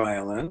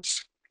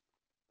nonviolence.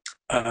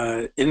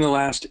 In the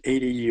last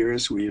 80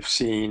 years, we have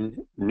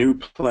seen new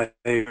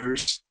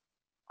players,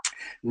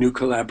 new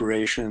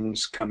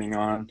collaborations coming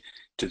on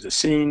to the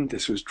scene.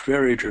 This was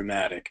very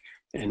dramatic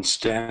in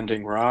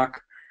Standing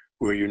Rock,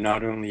 where you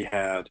not only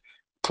had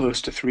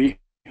close to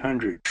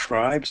 300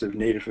 tribes of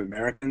Native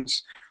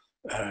Americans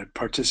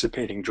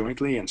participating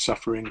jointly and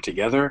suffering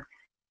together.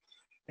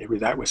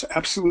 That was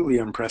absolutely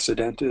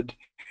unprecedented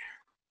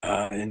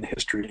in the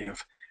history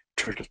of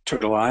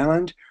Turtle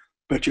Island,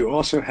 but you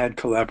also had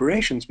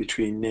collaborations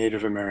between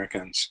Native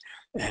Americans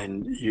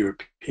and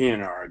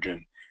European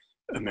origin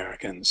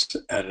Americans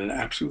at an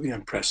absolutely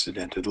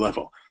unprecedented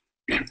level.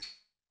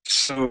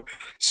 So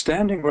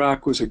Standing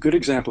Rock was a good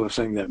example of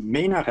something that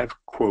may not have,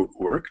 quote,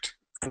 worked,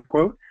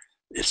 unquote.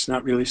 It's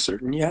not really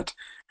certain yet,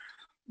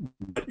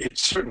 but it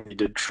certainly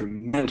did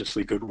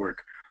tremendously good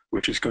work,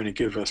 which is going to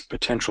give us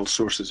potential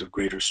sources of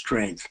greater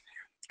strength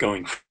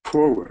going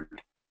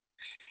forward.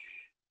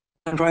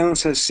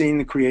 Nonviolence has seen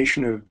the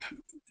creation of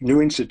new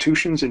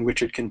institutions in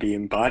which it can be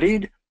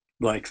embodied,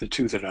 like the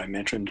 2 that I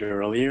mentioned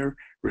earlier,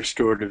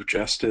 restorative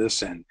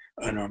justice and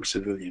unarmed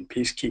civilian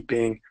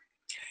peacekeeping,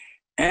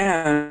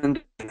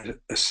 and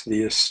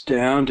the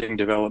astounding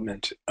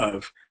development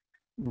of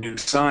new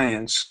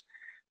science,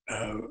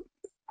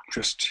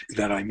 just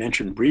that I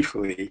mentioned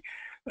briefly,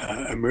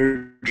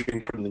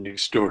 emerging from the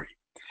news story.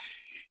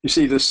 You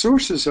see, the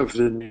sources of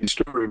the news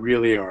story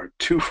really are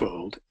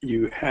twofold.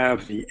 You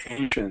have the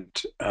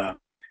ancient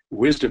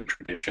wisdom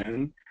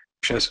tradition,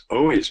 which has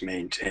always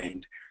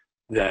maintained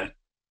that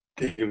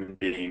the human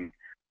being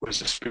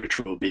was a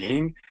spiritual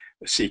being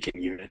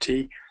seeking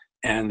unity,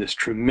 and this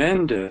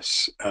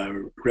tremendous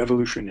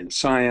revolution in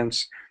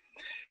science,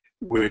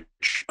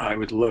 which I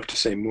would love to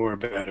say more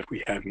about if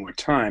we had more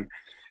time.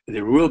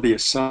 There will be a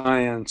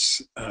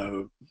science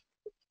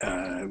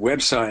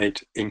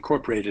website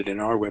incorporated in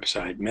our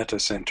website,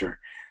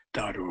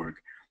 metacenter.org,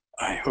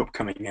 I hope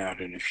coming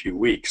out in a few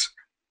weeks.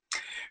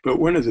 But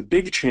one of the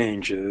big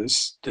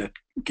changes that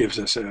gives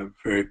us a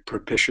very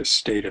propitious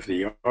state of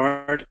the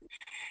art,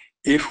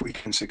 if we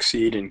can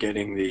succeed in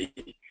getting the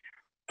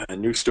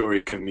news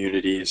story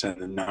communities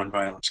and the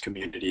nonviolence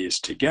communities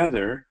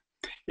together,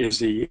 is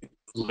the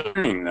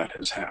learning that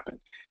has happened.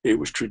 It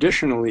was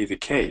traditionally the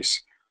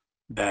case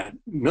that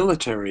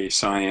military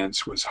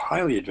science was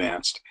highly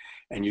advanced,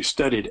 and you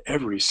studied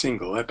every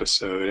single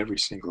episode, every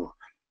single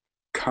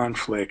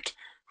conflict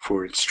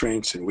for its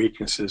strengths and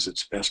weaknesses,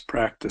 its best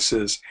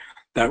practices.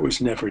 That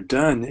was never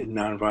done in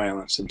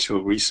nonviolence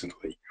until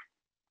recently.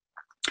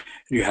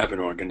 You have an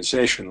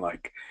organization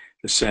like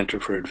the Center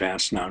for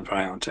Advanced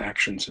Nonviolent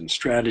Actions and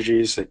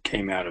Strategies that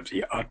came out of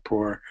the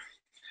Otpor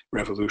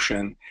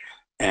Revolution.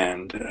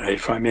 And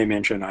if I may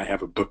mention, I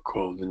have a book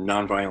called the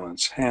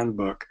Nonviolence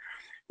Handbook,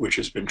 which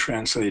has been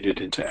translated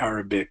into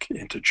Arabic,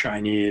 into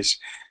Chinese,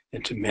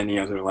 into many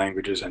other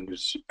languages, and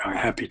I'm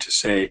happy to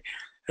say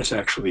has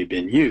actually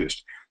been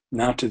used.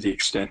 Not to the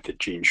extent that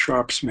Gene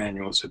Sharp's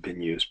manuals have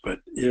been used, but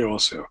it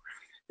also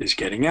is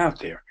getting out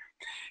there.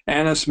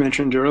 And as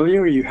mentioned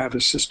earlier, you have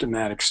a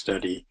systematic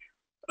study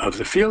of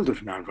the field of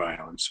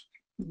nonviolence,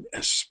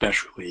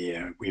 especially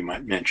we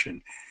might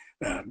mention,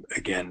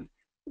 again,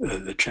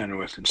 the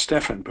Chenoweth and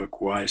Stephan book,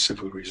 Why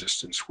Civil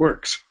Resistance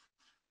Works.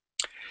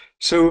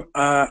 So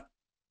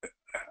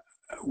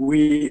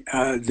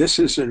this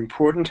is an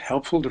important,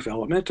 helpful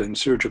development, and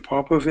Sergej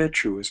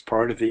Popovich, who was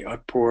part of the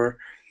Otpor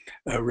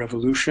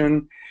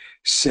revolution,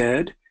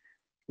 said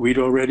we'd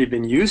already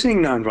been using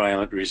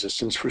nonviolent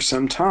resistance for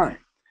some time,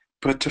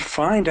 but to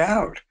find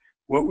out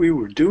what we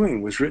were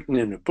doing was written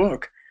in a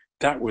book.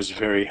 That was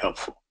very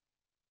helpful.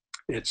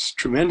 It's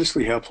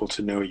tremendously helpful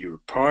to know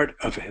you're part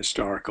of a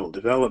historical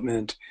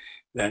development,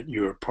 that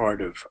you're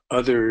part of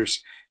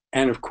others,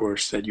 and of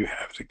course that you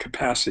have the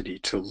capacity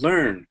to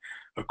learn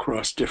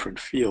across different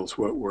fields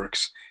what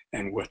works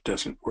and what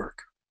doesn't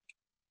work.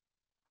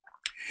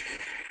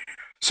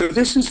 So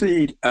this is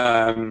the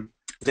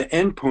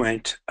end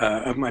point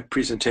of my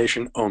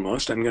presentation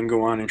almost. I'm going to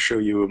go on and show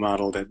you a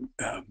model that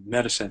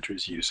MetaCenter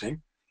is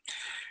using.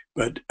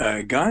 But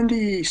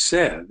Gandhi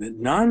said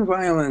that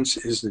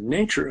nonviolence is the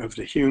nature of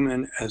the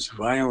human as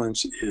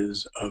violence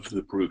is of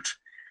the brute.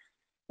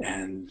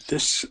 And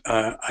this,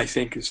 I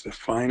think, is the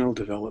final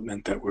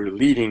development that we're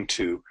leading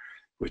to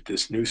with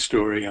this new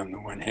story on the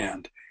one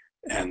hand,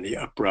 and the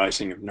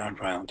uprising of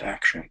nonviolent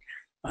action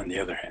on the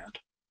other hand.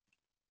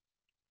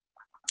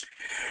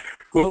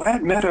 Well,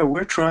 at Meta,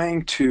 we're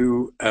trying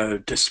to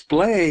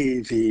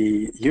display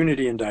the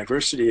unity and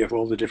diversity of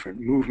all the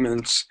different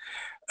movements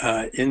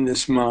in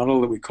this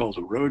model that we call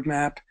the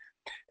roadmap.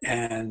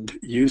 And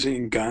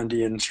using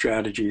Gandhian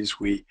strategies,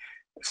 we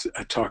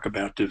talk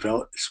about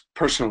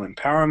personal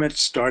empowerment,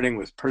 starting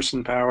with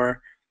person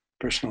power,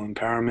 personal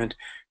empowerment,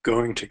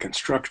 going to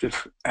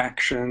constructive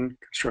action,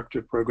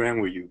 constructive program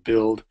where you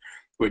build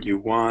what you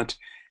want,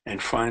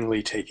 and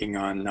finally taking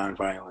on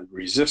nonviolent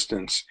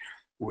resistance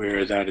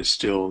where that is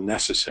still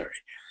necessary.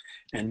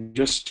 And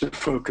just to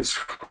focus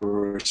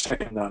for a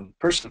second on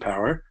person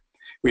power,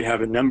 we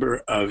have a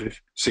number of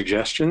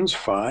suggestions,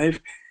 5,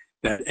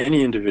 that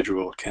any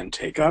individual can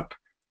take up.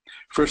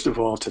 First of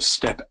all, to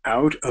step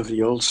out of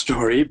the old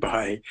story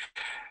by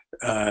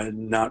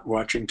not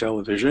watching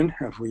television,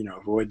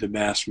 avoid the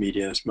mass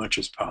media as much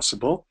as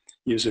possible,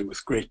 use it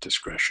with great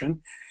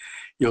discretion.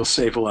 You'll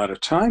save a lot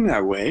of time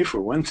that way. For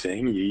one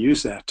thing, you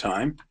use that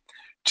time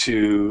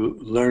to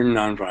learn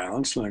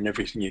nonviolence, learn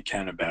everything you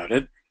can about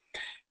it.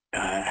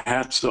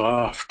 Hats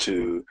off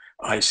to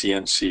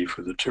ICNC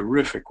for the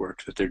terrific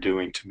work that they're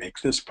doing to make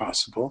this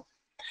possible.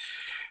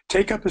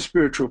 Take up a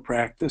spiritual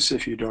practice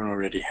if you don't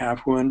already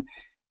have one.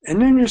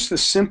 And then just the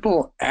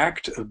simple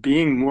act of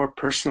being more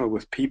personal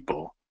with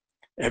people,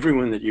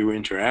 everyone that you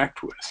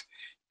interact with,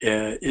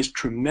 is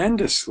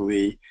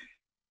tremendously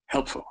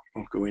helpful. I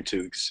won't go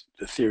into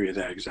the theory of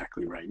that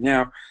exactly right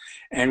now.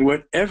 And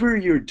whatever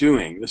you're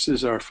doing, this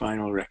is our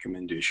final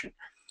recommendation.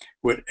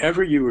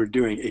 Whatever you are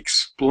doing,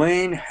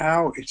 explain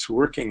how it's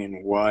working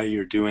and why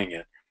you're doing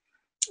it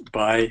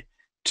by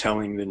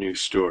telling the new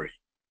story.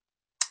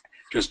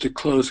 Just to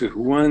close with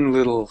one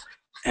little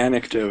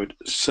anecdote,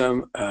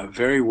 some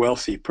very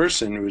wealthy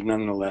person who was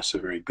nonetheless a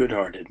very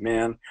good-hearted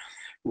man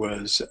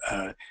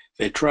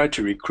they tried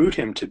to recruit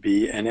him to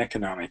be an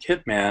economic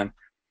hitman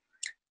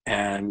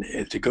and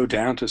to go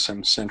down to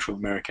some Central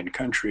American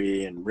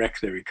country and wreck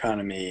their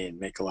economy and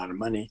make a lot of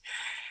money.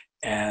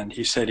 And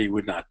he said he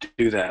would not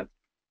do that.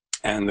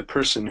 And the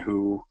person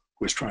who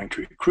was trying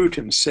to recruit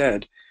him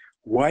said,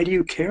 "Why do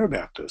you care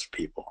about those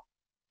people?"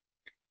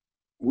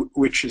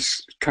 Which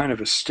is kind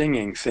of a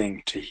stinging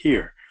thing to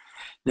hear.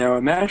 Now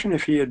imagine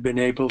if he had been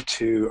able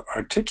to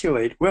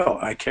articulate, well,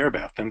 I care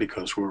about them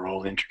because we're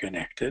all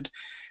interconnected,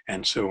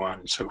 and so on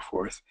and so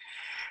forth.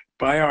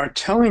 By our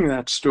telling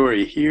that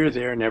story here,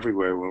 there, and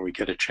everywhere when we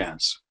get a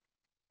chance,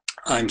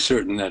 I'm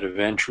certain that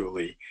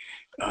eventually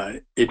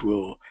it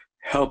will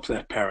help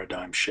that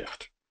paradigm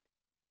shift.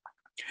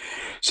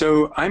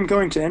 So I'm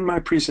going to end my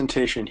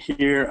presentation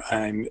here.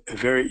 I'm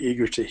very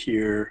eager to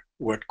hear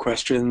what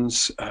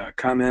questions,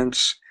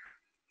 comments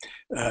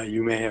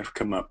you may have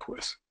come up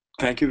with.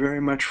 Thank you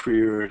very much for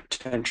your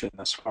attention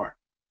thus far.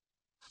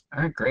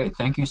 All right, great.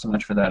 Thank you so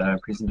much for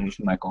that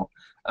presentation, Michael.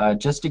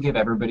 Just to give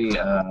everybody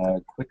a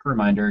quick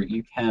reminder,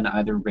 you can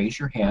either raise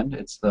your hand,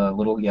 it's the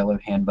little yellow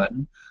hand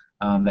button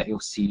that you'll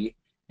see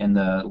in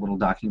the little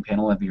docking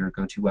panel of your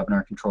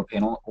GoToWebinar control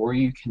panel, or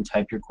you can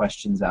type your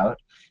questions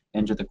out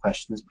into the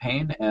questions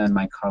pane, and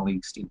my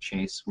colleague Steve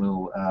Chase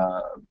will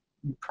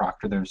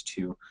proctor those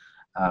too.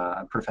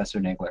 Professor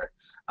Nagler.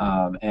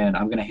 And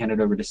I'm going to hand it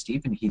over to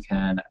Steve, and he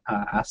can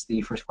ask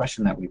the first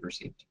question that we've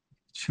received.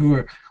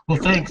 Sure. Well,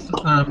 thanks,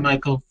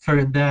 Michael,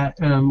 for that.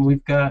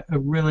 We've got a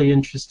really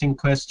interesting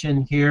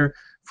question here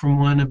from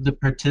one of the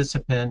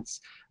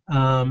participants.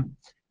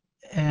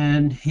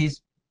 And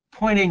he's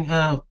pointing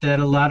out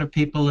that a lot of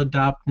people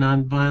adopt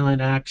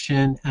nonviolent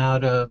action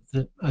out of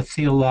a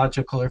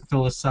theological or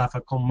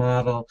philosophical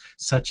model,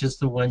 such as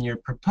the one you're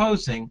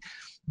proposing,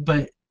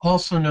 but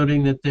also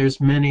noting that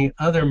there's many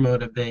other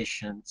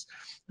motivations,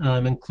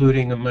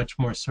 including a much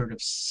more sort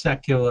of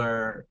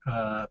secular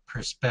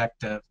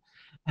perspective.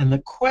 And the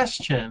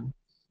question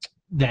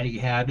that he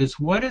had is,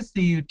 what is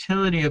the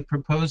utility of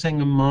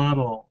proposing a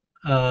model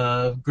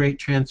of great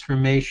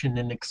transformation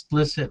in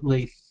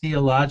explicitly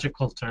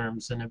theological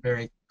terms, and a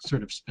very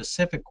sort of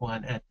specific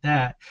one at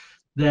that,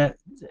 that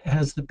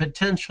has the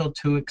potential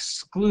to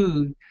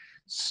exclude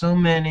so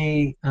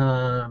many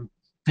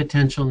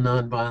potential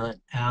nonviolent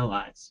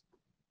allies?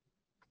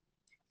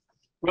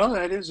 Well,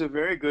 that is a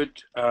very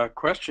good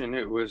question.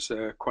 It was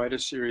quite a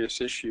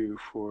serious issue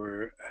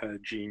for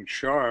Gene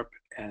Sharp,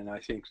 and I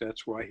think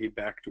that's why he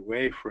backed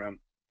away from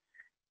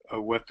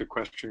what the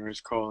questioner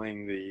is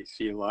calling the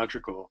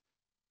theological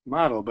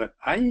model. But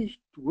I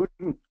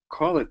wouldn't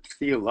call it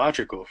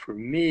theological. For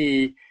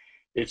me,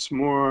 it's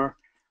more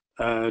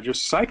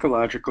just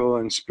psychological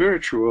and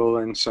spiritual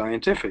and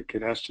scientific.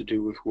 It has to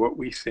do with what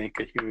we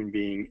think a human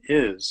being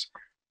is.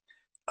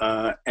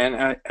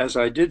 As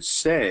I did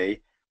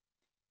say,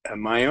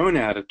 my own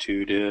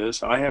attitude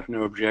is I have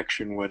no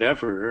objection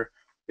whatever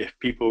if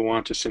people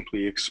want to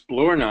simply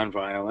explore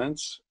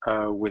nonviolence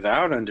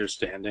without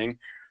understanding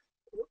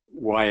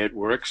why it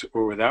works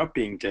or without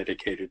being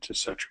dedicated to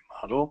such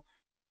a model.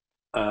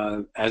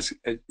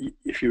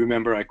 If you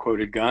remember, I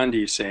quoted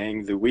Gandhi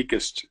saying the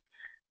weakest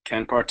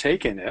can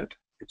partake in it.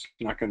 It's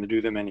not going to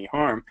do them any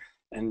harm,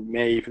 and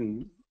may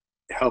even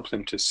help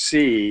them to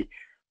see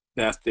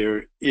that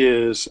there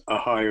is a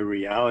higher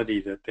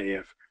reality that they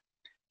have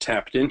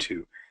tapped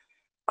into.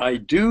 I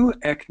do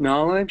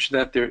acknowledge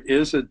that there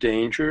is a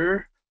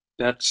danger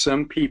that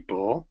some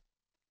people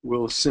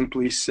will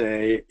simply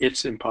say,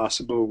 it's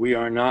impossible, we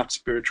are not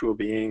spiritual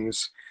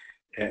beings,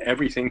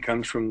 everything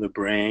comes from the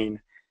brain.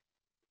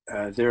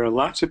 There are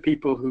lots of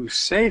people who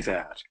say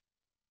that.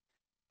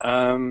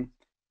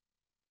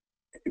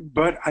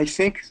 But I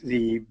think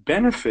the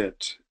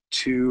benefit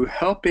to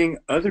helping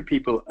other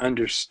people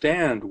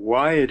understand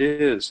why it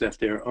is that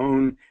their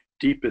own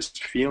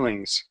deepest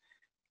feelings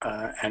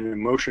and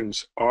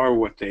emotions are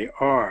what they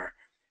are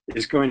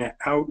is going to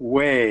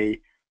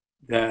outweigh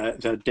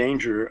the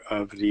danger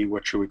of the,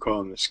 what shall we call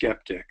them, the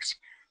skeptics.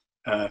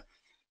 I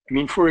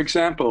mean, for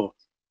example,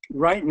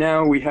 right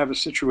now we have a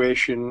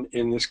situation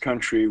in this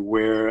country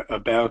where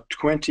about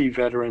 20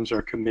 veterans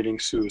are committing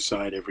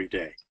suicide every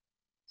day.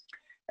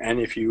 And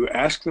if you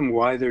ask them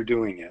why they're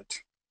doing it,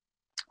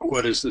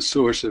 what is the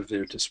source of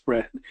their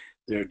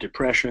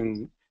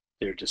depression,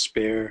 their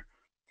despair,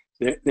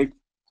 they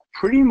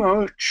pretty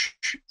much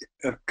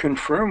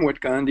confirm what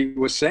Gandhi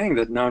was saying,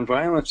 that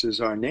nonviolence is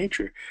our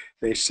nature.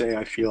 They say,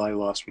 I feel I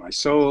lost my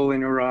soul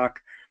in Iraq.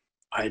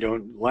 I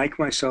don't like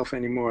myself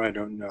anymore. I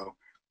don't know.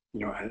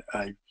 You know,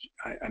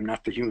 I'm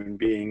not the human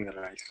being that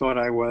I thought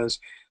I was.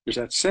 There's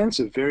that sense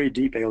of very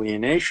deep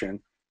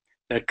alienation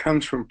that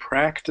comes from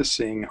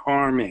practicing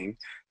harming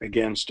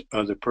against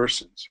other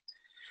persons.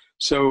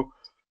 So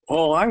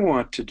all I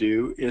want to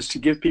do is to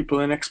give people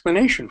an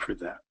explanation for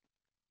that,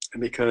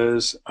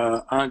 because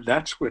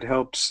that's what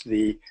helps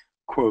the,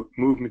 quote,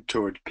 movement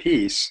toward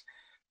peace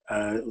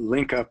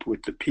link up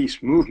with the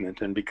peace movement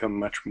and become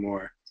much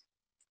more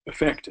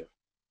effective.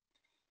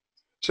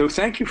 So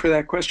thank you for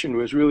that question. It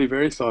was really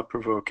very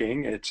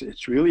thought-provoking.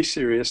 It's really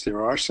serious.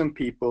 There are some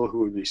people who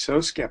would be so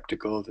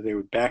skeptical that they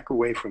would back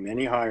away from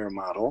any higher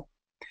model,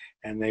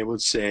 and they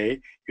would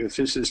say, if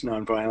this is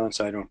nonviolence,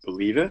 I don't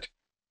believe it.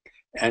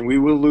 And we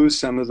will lose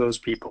some of those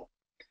people.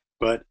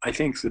 But I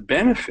think the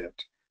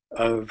benefit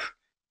of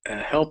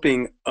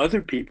helping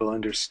other people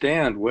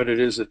understand what it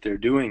is that they're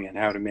doing and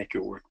how to make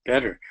it work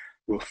better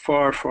will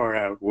far, far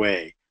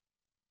outweigh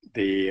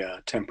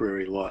the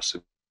temporary loss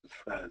of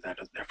that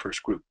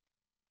first group.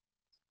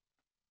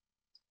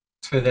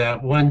 For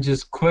that, one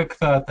just quick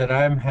thought that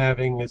I'm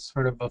having is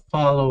sort of a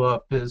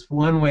follow-up, is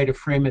one way to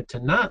frame it to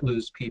not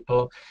lose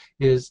people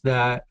is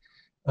that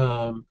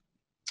that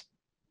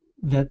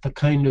the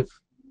kind of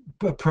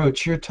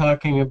approach you're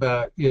talking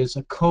about is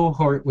a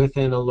cohort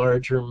within a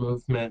larger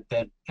movement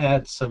that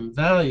adds some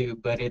value,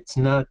 but it's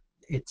not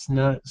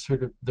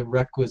sort of the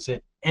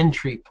requisite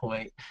entry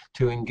point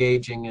to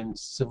engaging in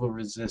civil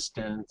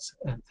resistance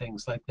and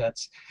things like that.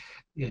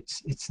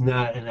 It's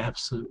not an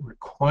absolute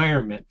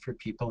requirement for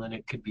people, and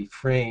it could be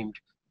framed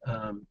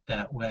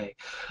that way.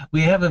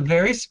 We have a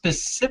very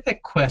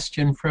specific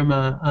question from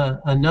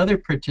another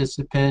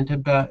participant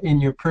about,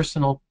 in your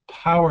personal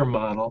power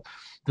model,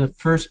 the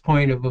first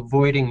point of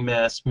avoiding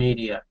mass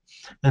media.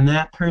 And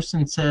that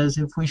person says,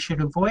 if we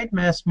should avoid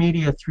mass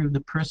media through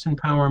the person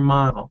power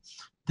model,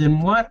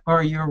 then what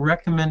are your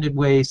recommended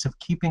ways of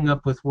keeping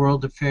up with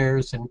world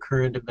affairs and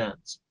current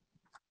events?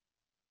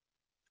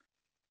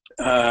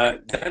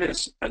 That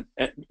is,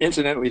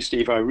 incidentally,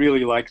 Steve, I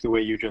really like the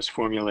way you just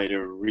formulated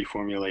or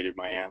reformulated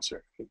my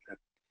answer. I think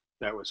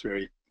that was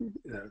very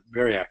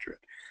accurate.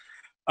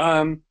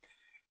 Um,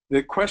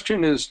 the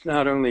question is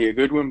not only a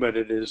good one, but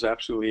it is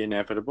absolutely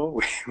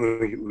inevitable.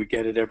 We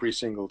get it every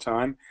single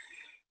time.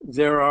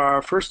 There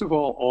are, first of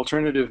all,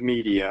 alternative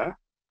media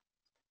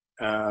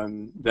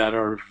that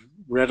are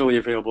readily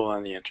available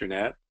on the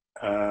internet.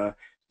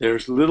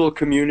 There's little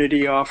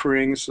community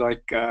offerings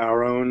like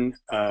our own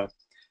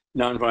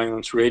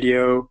nonviolence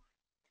radio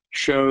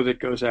show that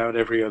goes out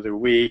every other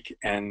week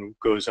and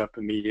goes up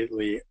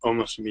immediately,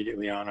 almost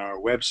immediately on our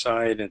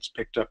website. It's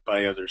picked up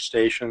by other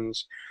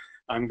stations.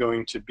 I'm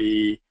going to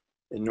be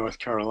in North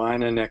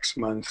Carolina next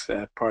month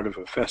at part of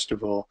a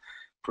festival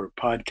for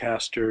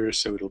podcasters,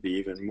 so it'll be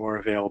even more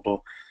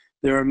available.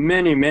 There are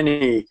many,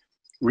 many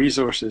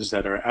resources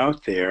that are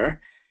out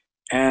there.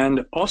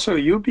 And also,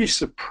 you'll be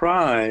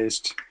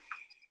surprised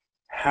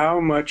how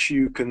much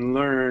you can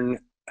learn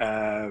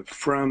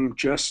from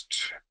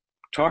just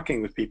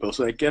talking with people.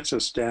 So that gets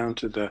us down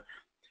to the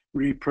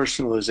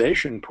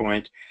repersonalization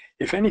point.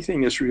 If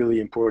anything is really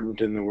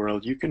important in the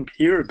world, you can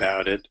hear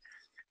about it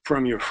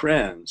from your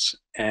friends.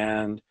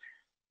 And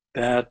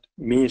that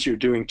means you're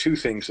doing two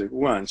things at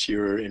once.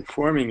 You're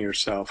informing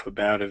yourself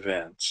about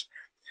events,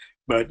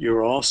 but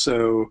you're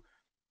also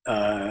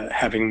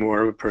having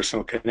more of a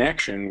personal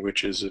connection,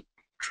 which is a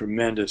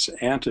tremendous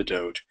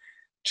antidote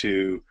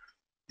to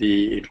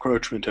the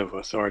encroachment of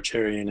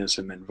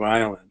authoritarianism and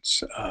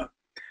violence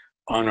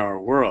on our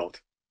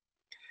world.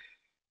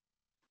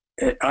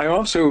 I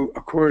also,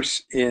 of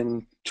course,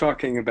 in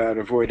talking about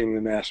avoiding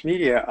the mass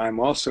media, I'm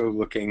also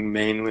looking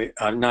mainly,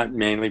 not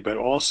mainly, but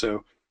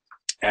also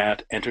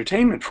at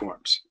entertainment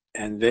forms.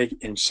 And they,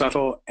 in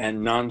subtle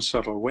and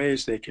non-subtle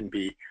ways, they can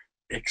be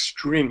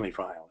extremely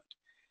violent.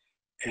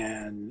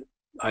 And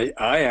I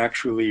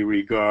actually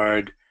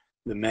regard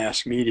the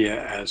mass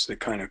media as the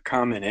kind of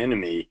common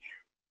enemy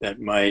that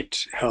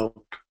might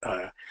help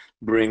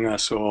bring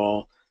us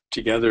all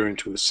together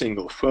into a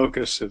single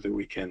focus so that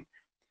we can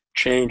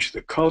change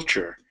the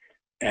culture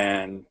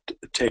and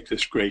take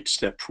this great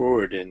step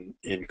forward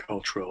in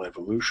cultural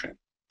evolution.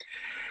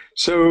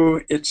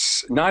 So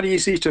it's not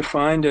easy to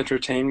find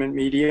entertainment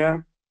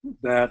media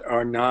that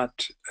are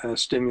not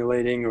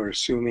stimulating or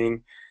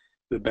assuming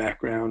the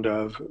background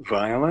of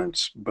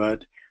violence,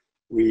 but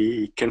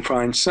we can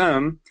find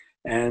some.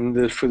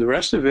 And for the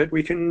rest of it,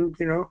 we can,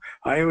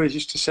 I always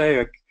used to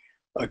say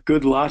a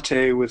good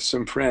latte with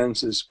some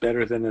friends is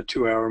better than a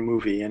 2-hour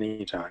movie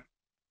anytime.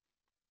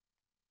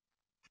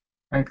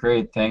 All right,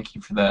 great. Thank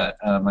you for that,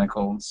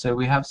 Michael. So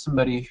we have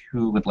somebody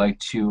who would like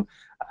to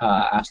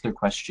ask their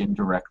question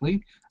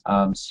directly.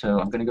 So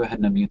I'm going to go ahead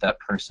and unmute that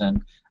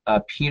person.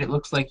 Pete, it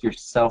looks like you're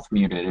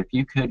self-muted. If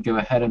you could go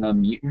ahead and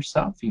unmute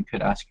yourself, you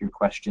could ask your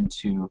question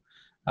to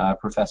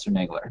Professor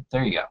Nagler.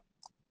 There you go.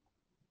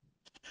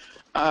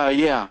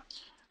 Yeah,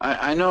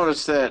 I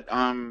noticed that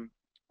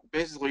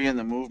basically in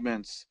the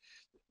movements,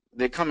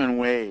 they come in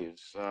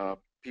waves.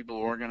 People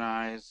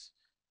organize,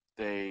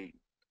 they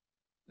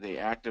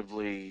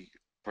actively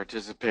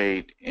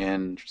participate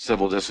in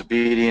civil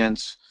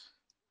disobedience,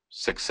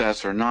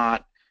 success or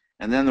not,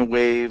 and then the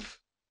wave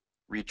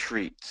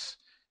retreats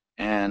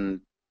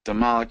and the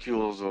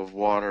molecules of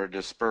water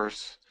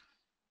disperse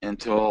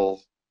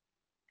until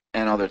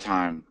another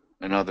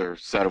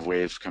set of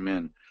waves come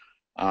in.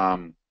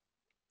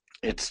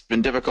 It's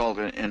been difficult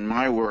in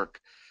my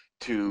work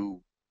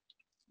to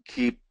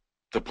keep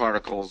the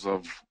particles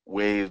of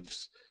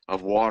waves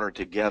of water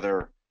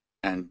together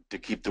and to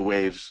keep the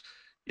waves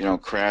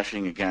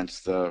crashing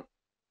against the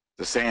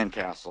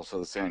sandcastle, so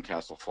the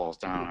sandcastle falls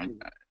down.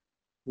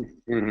 Do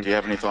you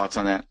have any thoughts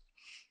on that?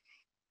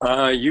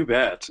 You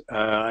bet.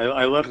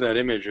 I love that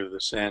image of the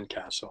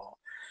sandcastle.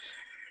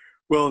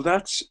 Well,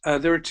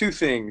 there are two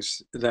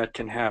things that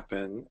can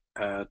happen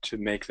to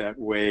make that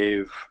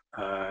wave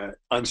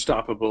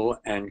unstoppable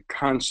and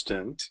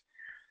constant.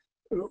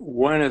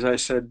 One, as I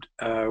said,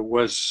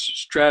 was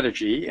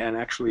strategy, and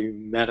actually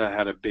Meta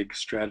had a big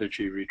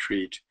strategy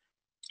retreat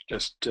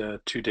just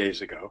 2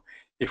 days ago.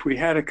 If we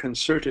had a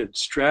concerted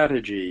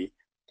strategy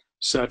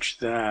such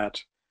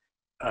that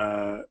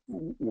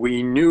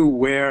we knew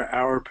where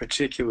our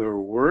particular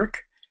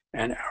work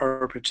and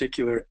our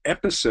particular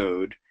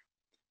episode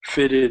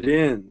fitted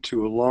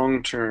into a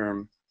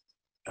long-term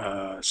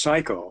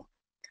cycle,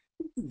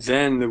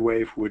 then the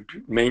wave would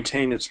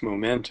maintain its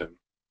momentum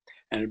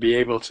and be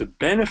able to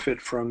benefit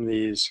from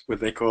these, what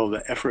they call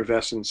the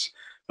effervescence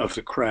of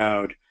the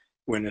crowd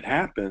when it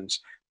happens,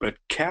 but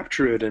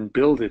capture it and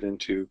build it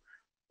into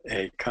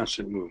a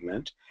constant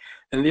movement.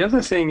 And the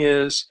other thing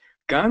is,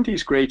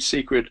 Gandhi's great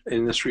secret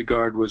in this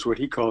regard was what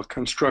he called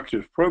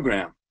constructive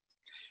program,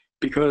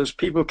 because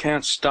people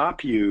can't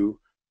stop you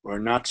or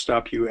not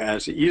stop you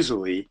as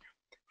easily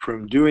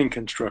from doing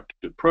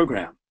constructive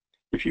program.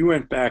 If you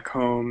went back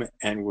home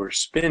and were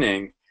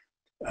spinning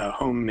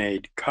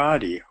homemade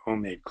khadi,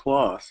 homemade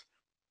cloth,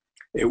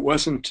 it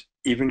wasn't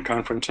even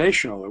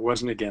confrontational. It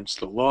wasn't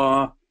against the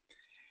law.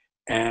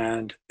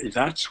 And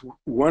that's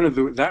one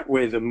of that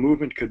way the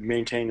movement could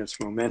maintain its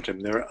momentum.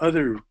 There are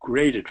other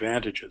great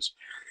advantages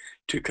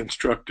to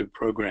constructive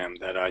program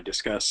that I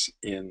discuss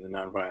in the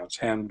Nonviolence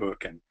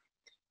Handbook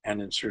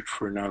and in Search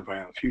for a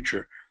Nonviolent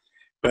Future.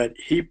 But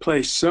he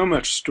placed so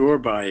much store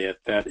by it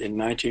that in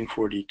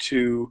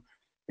 1942,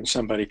 when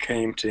somebody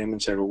came to him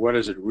and said, well, what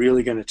is it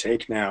really going to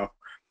take now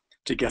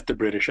to get the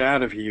British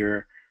out of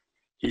here?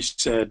 He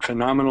said,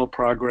 phenomenal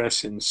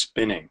progress in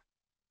spinning.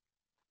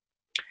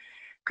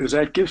 Because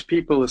that gives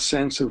people a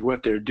sense of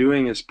what they're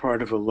doing as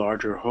part of a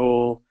larger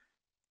whole,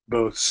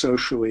 both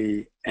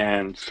socially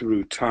and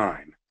through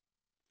time.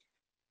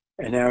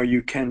 And now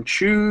you can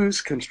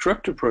choose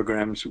constructive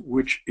programs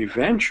which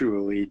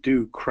eventually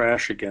do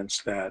crash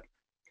against that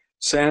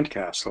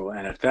sandcastle,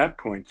 and at that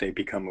point they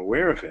become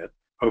aware of it,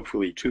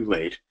 hopefully too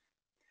late,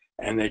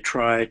 and they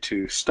try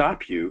to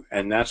stop you,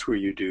 and that's where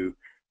you do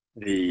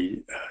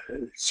the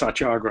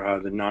satyagraha,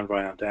 the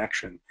nonviolent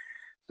action,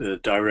 the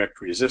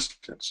direct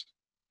resistance.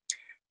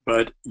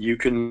 But you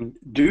can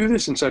do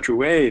this in such a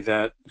way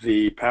that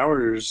the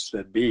powers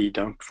that be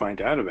don't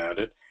find out about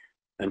it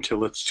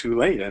until it's too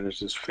late. And there's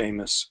this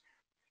famous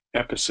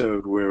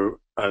episode where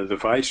the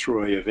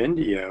Viceroy of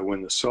India,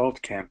 when the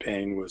SALT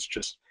campaign was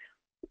just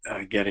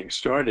getting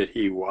started,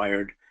 he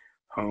wired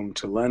home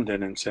to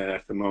London and said,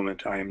 at the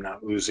moment, I am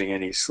not losing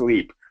any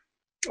sleep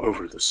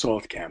over the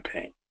SALT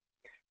campaign.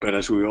 But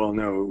as we all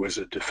know, it was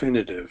a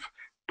definitive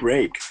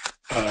break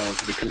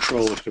of the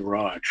control of the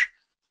Raj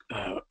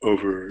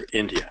over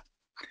India.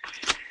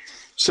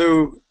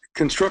 So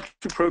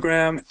constructive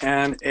program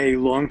and a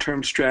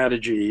long-term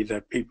strategy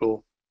that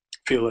people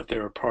feel that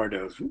they're a part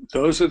of.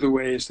 Those are the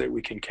ways that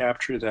we can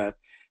capture that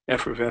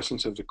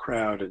effervescence of the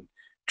crowd and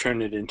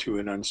turn it into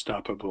an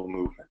unstoppable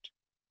movement.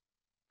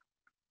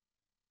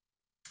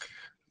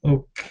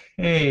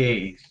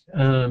 Okay,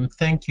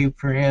 thank you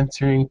for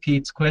answering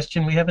Pete's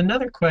question. We have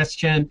another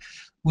question,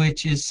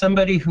 which is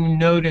somebody who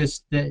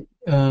noticed that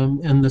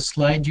in the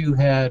slide you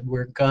had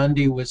where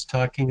Gandhi was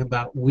talking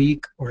about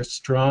weak or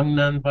strong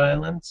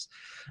nonviolence,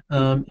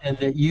 and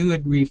that you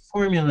had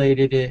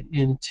reformulated it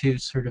into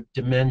sort of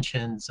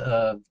dimensions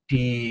of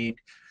deed,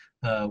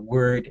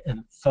 word,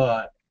 and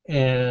thought.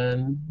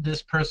 And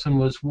this person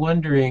was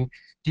wondering,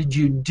 did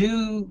you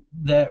do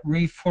that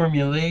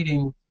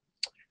reformulating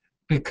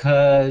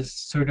because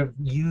sort of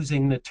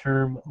using the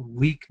term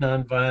weak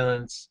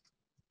nonviolence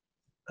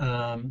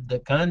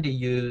that Gandhi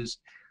used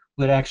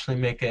would actually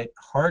make it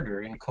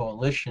harder in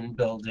coalition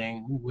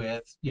building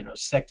with, you know,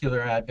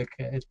 secular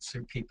advocates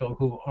or people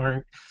who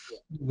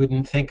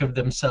wouldn't think of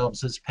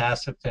themselves as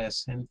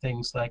pacifists and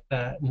things like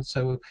that. And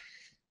so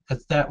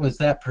that was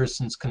that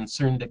person's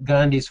concern, that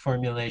Gandhi's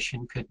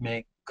formulation could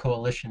make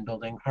coalition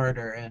building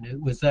harder.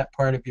 And was that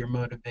part of your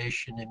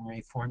motivation in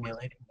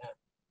reformulating that?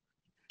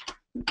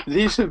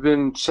 These have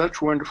been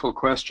such wonderful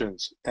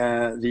questions.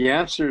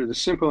 The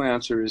simple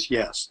answer is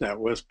yes, that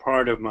was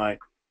part of my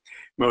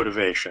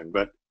motivation.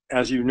 But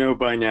as you know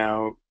by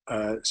now,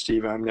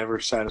 Steve, I'm never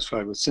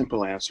satisfied with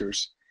simple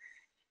answers.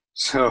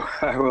 So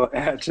I will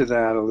add to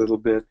that a little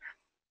bit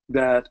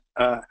that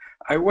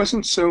I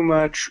wasn't so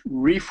much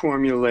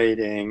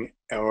reformulating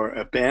or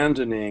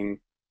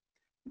abandoning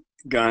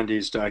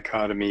Gandhi's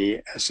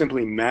dichotomy as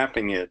simply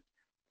mapping it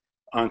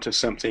onto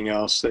something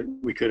else that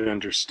we could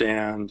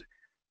understand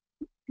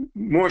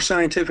more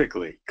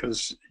scientifically,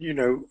 because, you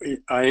know,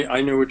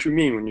 I know what you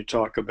mean when you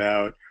talk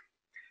about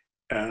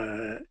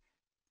am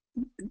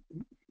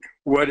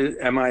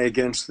I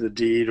against the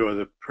deed or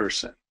the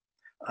person?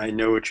 I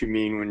know what you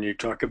mean when you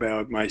talk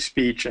about my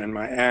speech and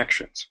my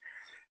actions.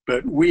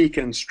 But weak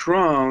and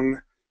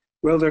strong,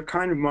 well, they're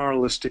kind of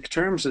moralistic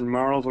terms, and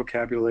moral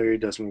vocabulary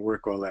doesn't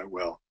work all that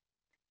well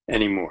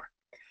anymore.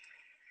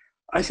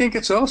 I think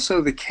it's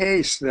also the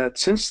case that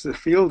since the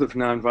field of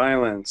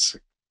nonviolence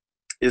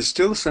is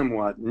still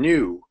somewhat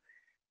new,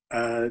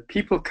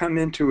 people come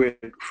into it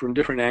from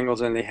different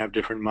angles and they have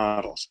different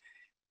models.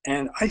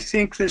 And I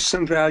think there's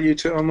some value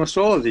to almost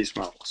all of these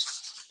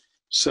models.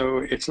 So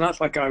it's not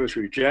like I was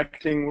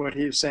rejecting what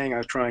he was saying. I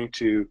was trying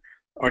to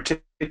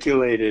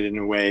articulate it in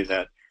a way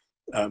that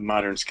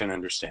moderns can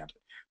understand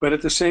it. But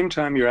at the same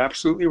time, you're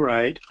absolutely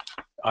right.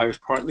 I was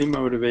partly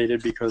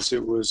motivated because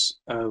it was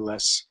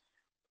less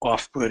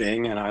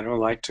off-putting, and I don't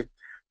like to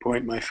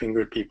point my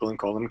finger at people and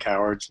call them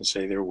cowards and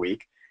say they're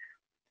weak.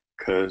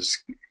 Because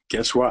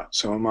guess what?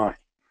 So am I.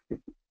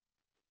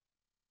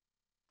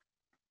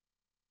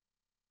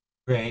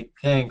 Great,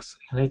 thanks.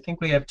 And I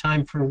think we have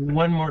time for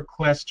one more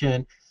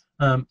question.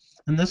 And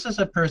this is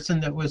a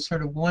person that was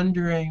sort of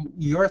wondering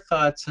your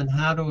thoughts on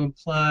how to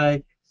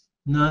apply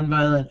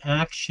nonviolent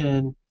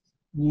action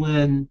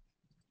when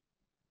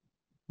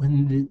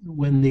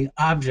the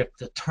object,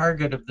 the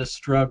target of the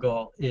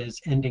struggle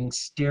is ending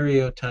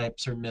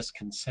stereotypes or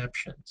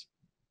misconceptions.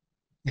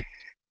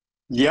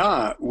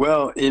 Yeah,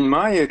 well, in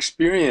my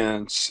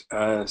experience,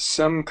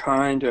 some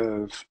kind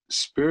of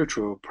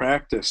spiritual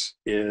practice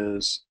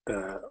is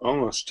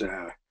almost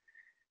a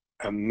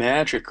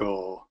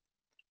magical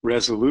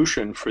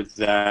resolution for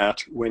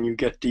that. When you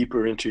get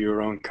deeper into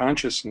your own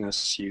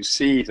consciousness, you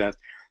see that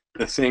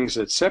the things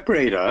that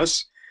separate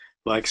us,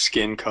 like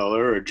skin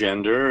color or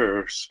gender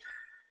or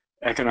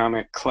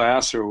economic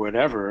class or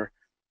whatever,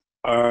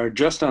 are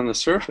just on the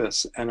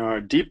surface, and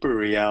our deeper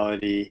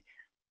reality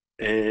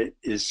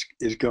is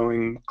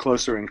going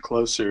closer and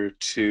closer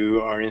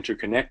to our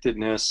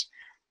interconnectedness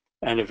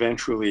and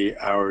eventually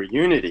our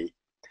unity.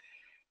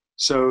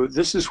 So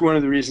this is one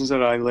of the reasons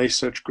that I lay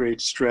such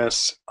great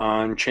stress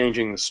on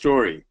changing the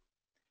story,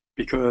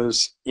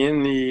 because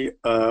in the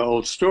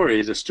old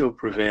story, the still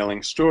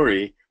prevailing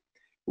story,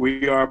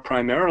 we are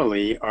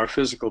primarily our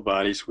physical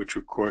bodies, which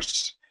of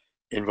course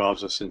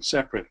involves us in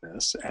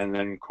separateness, and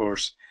then of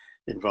course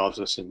involves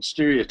us in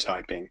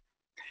stereotyping.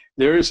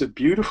 There is a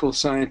beautiful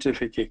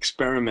scientific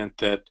experiment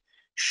that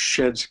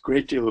sheds a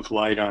great deal of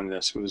light on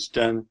this. It was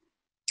done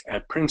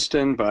at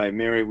Princeton by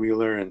Mary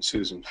Wheeler and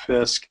Susan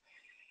Fisk.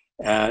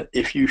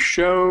 If you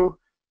show,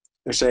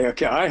 say,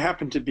 okay, I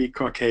happen to be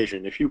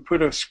Caucasian. If you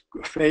put a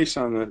face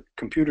on the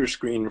computer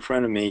screen in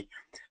front of me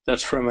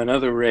that's from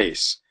another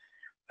race,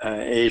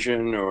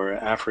 Asian or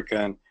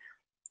African,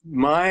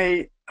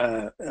 my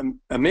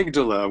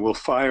amygdala will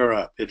fire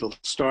up. It'll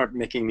start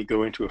making me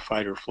go into a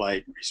fight or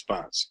flight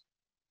response.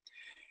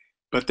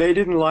 But they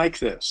didn't like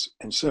this.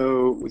 And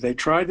so they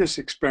tried this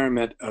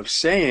experiment of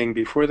saying,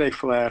 before they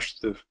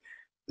flashed the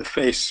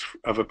face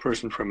of a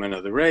person from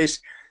another race,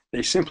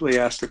 they simply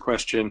asked the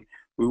question,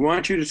 we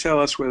want you to tell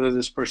us whether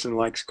this person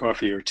likes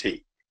coffee or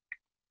tea,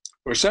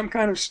 or some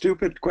kind of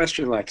stupid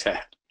question like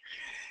that.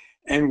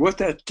 And what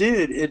that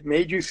did, it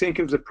made you think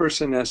of the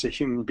person as a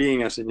human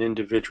being, as an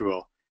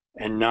individual,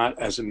 and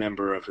not as a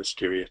member of a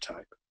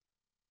stereotype.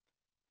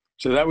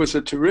 So that was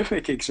a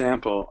terrific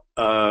example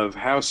of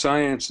how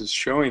science is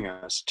showing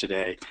us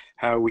today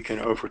how we can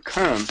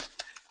overcome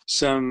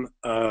some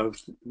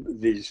of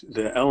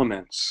the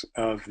elements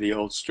of the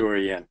old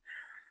story and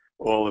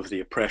all of the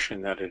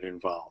oppression that it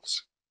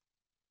involves.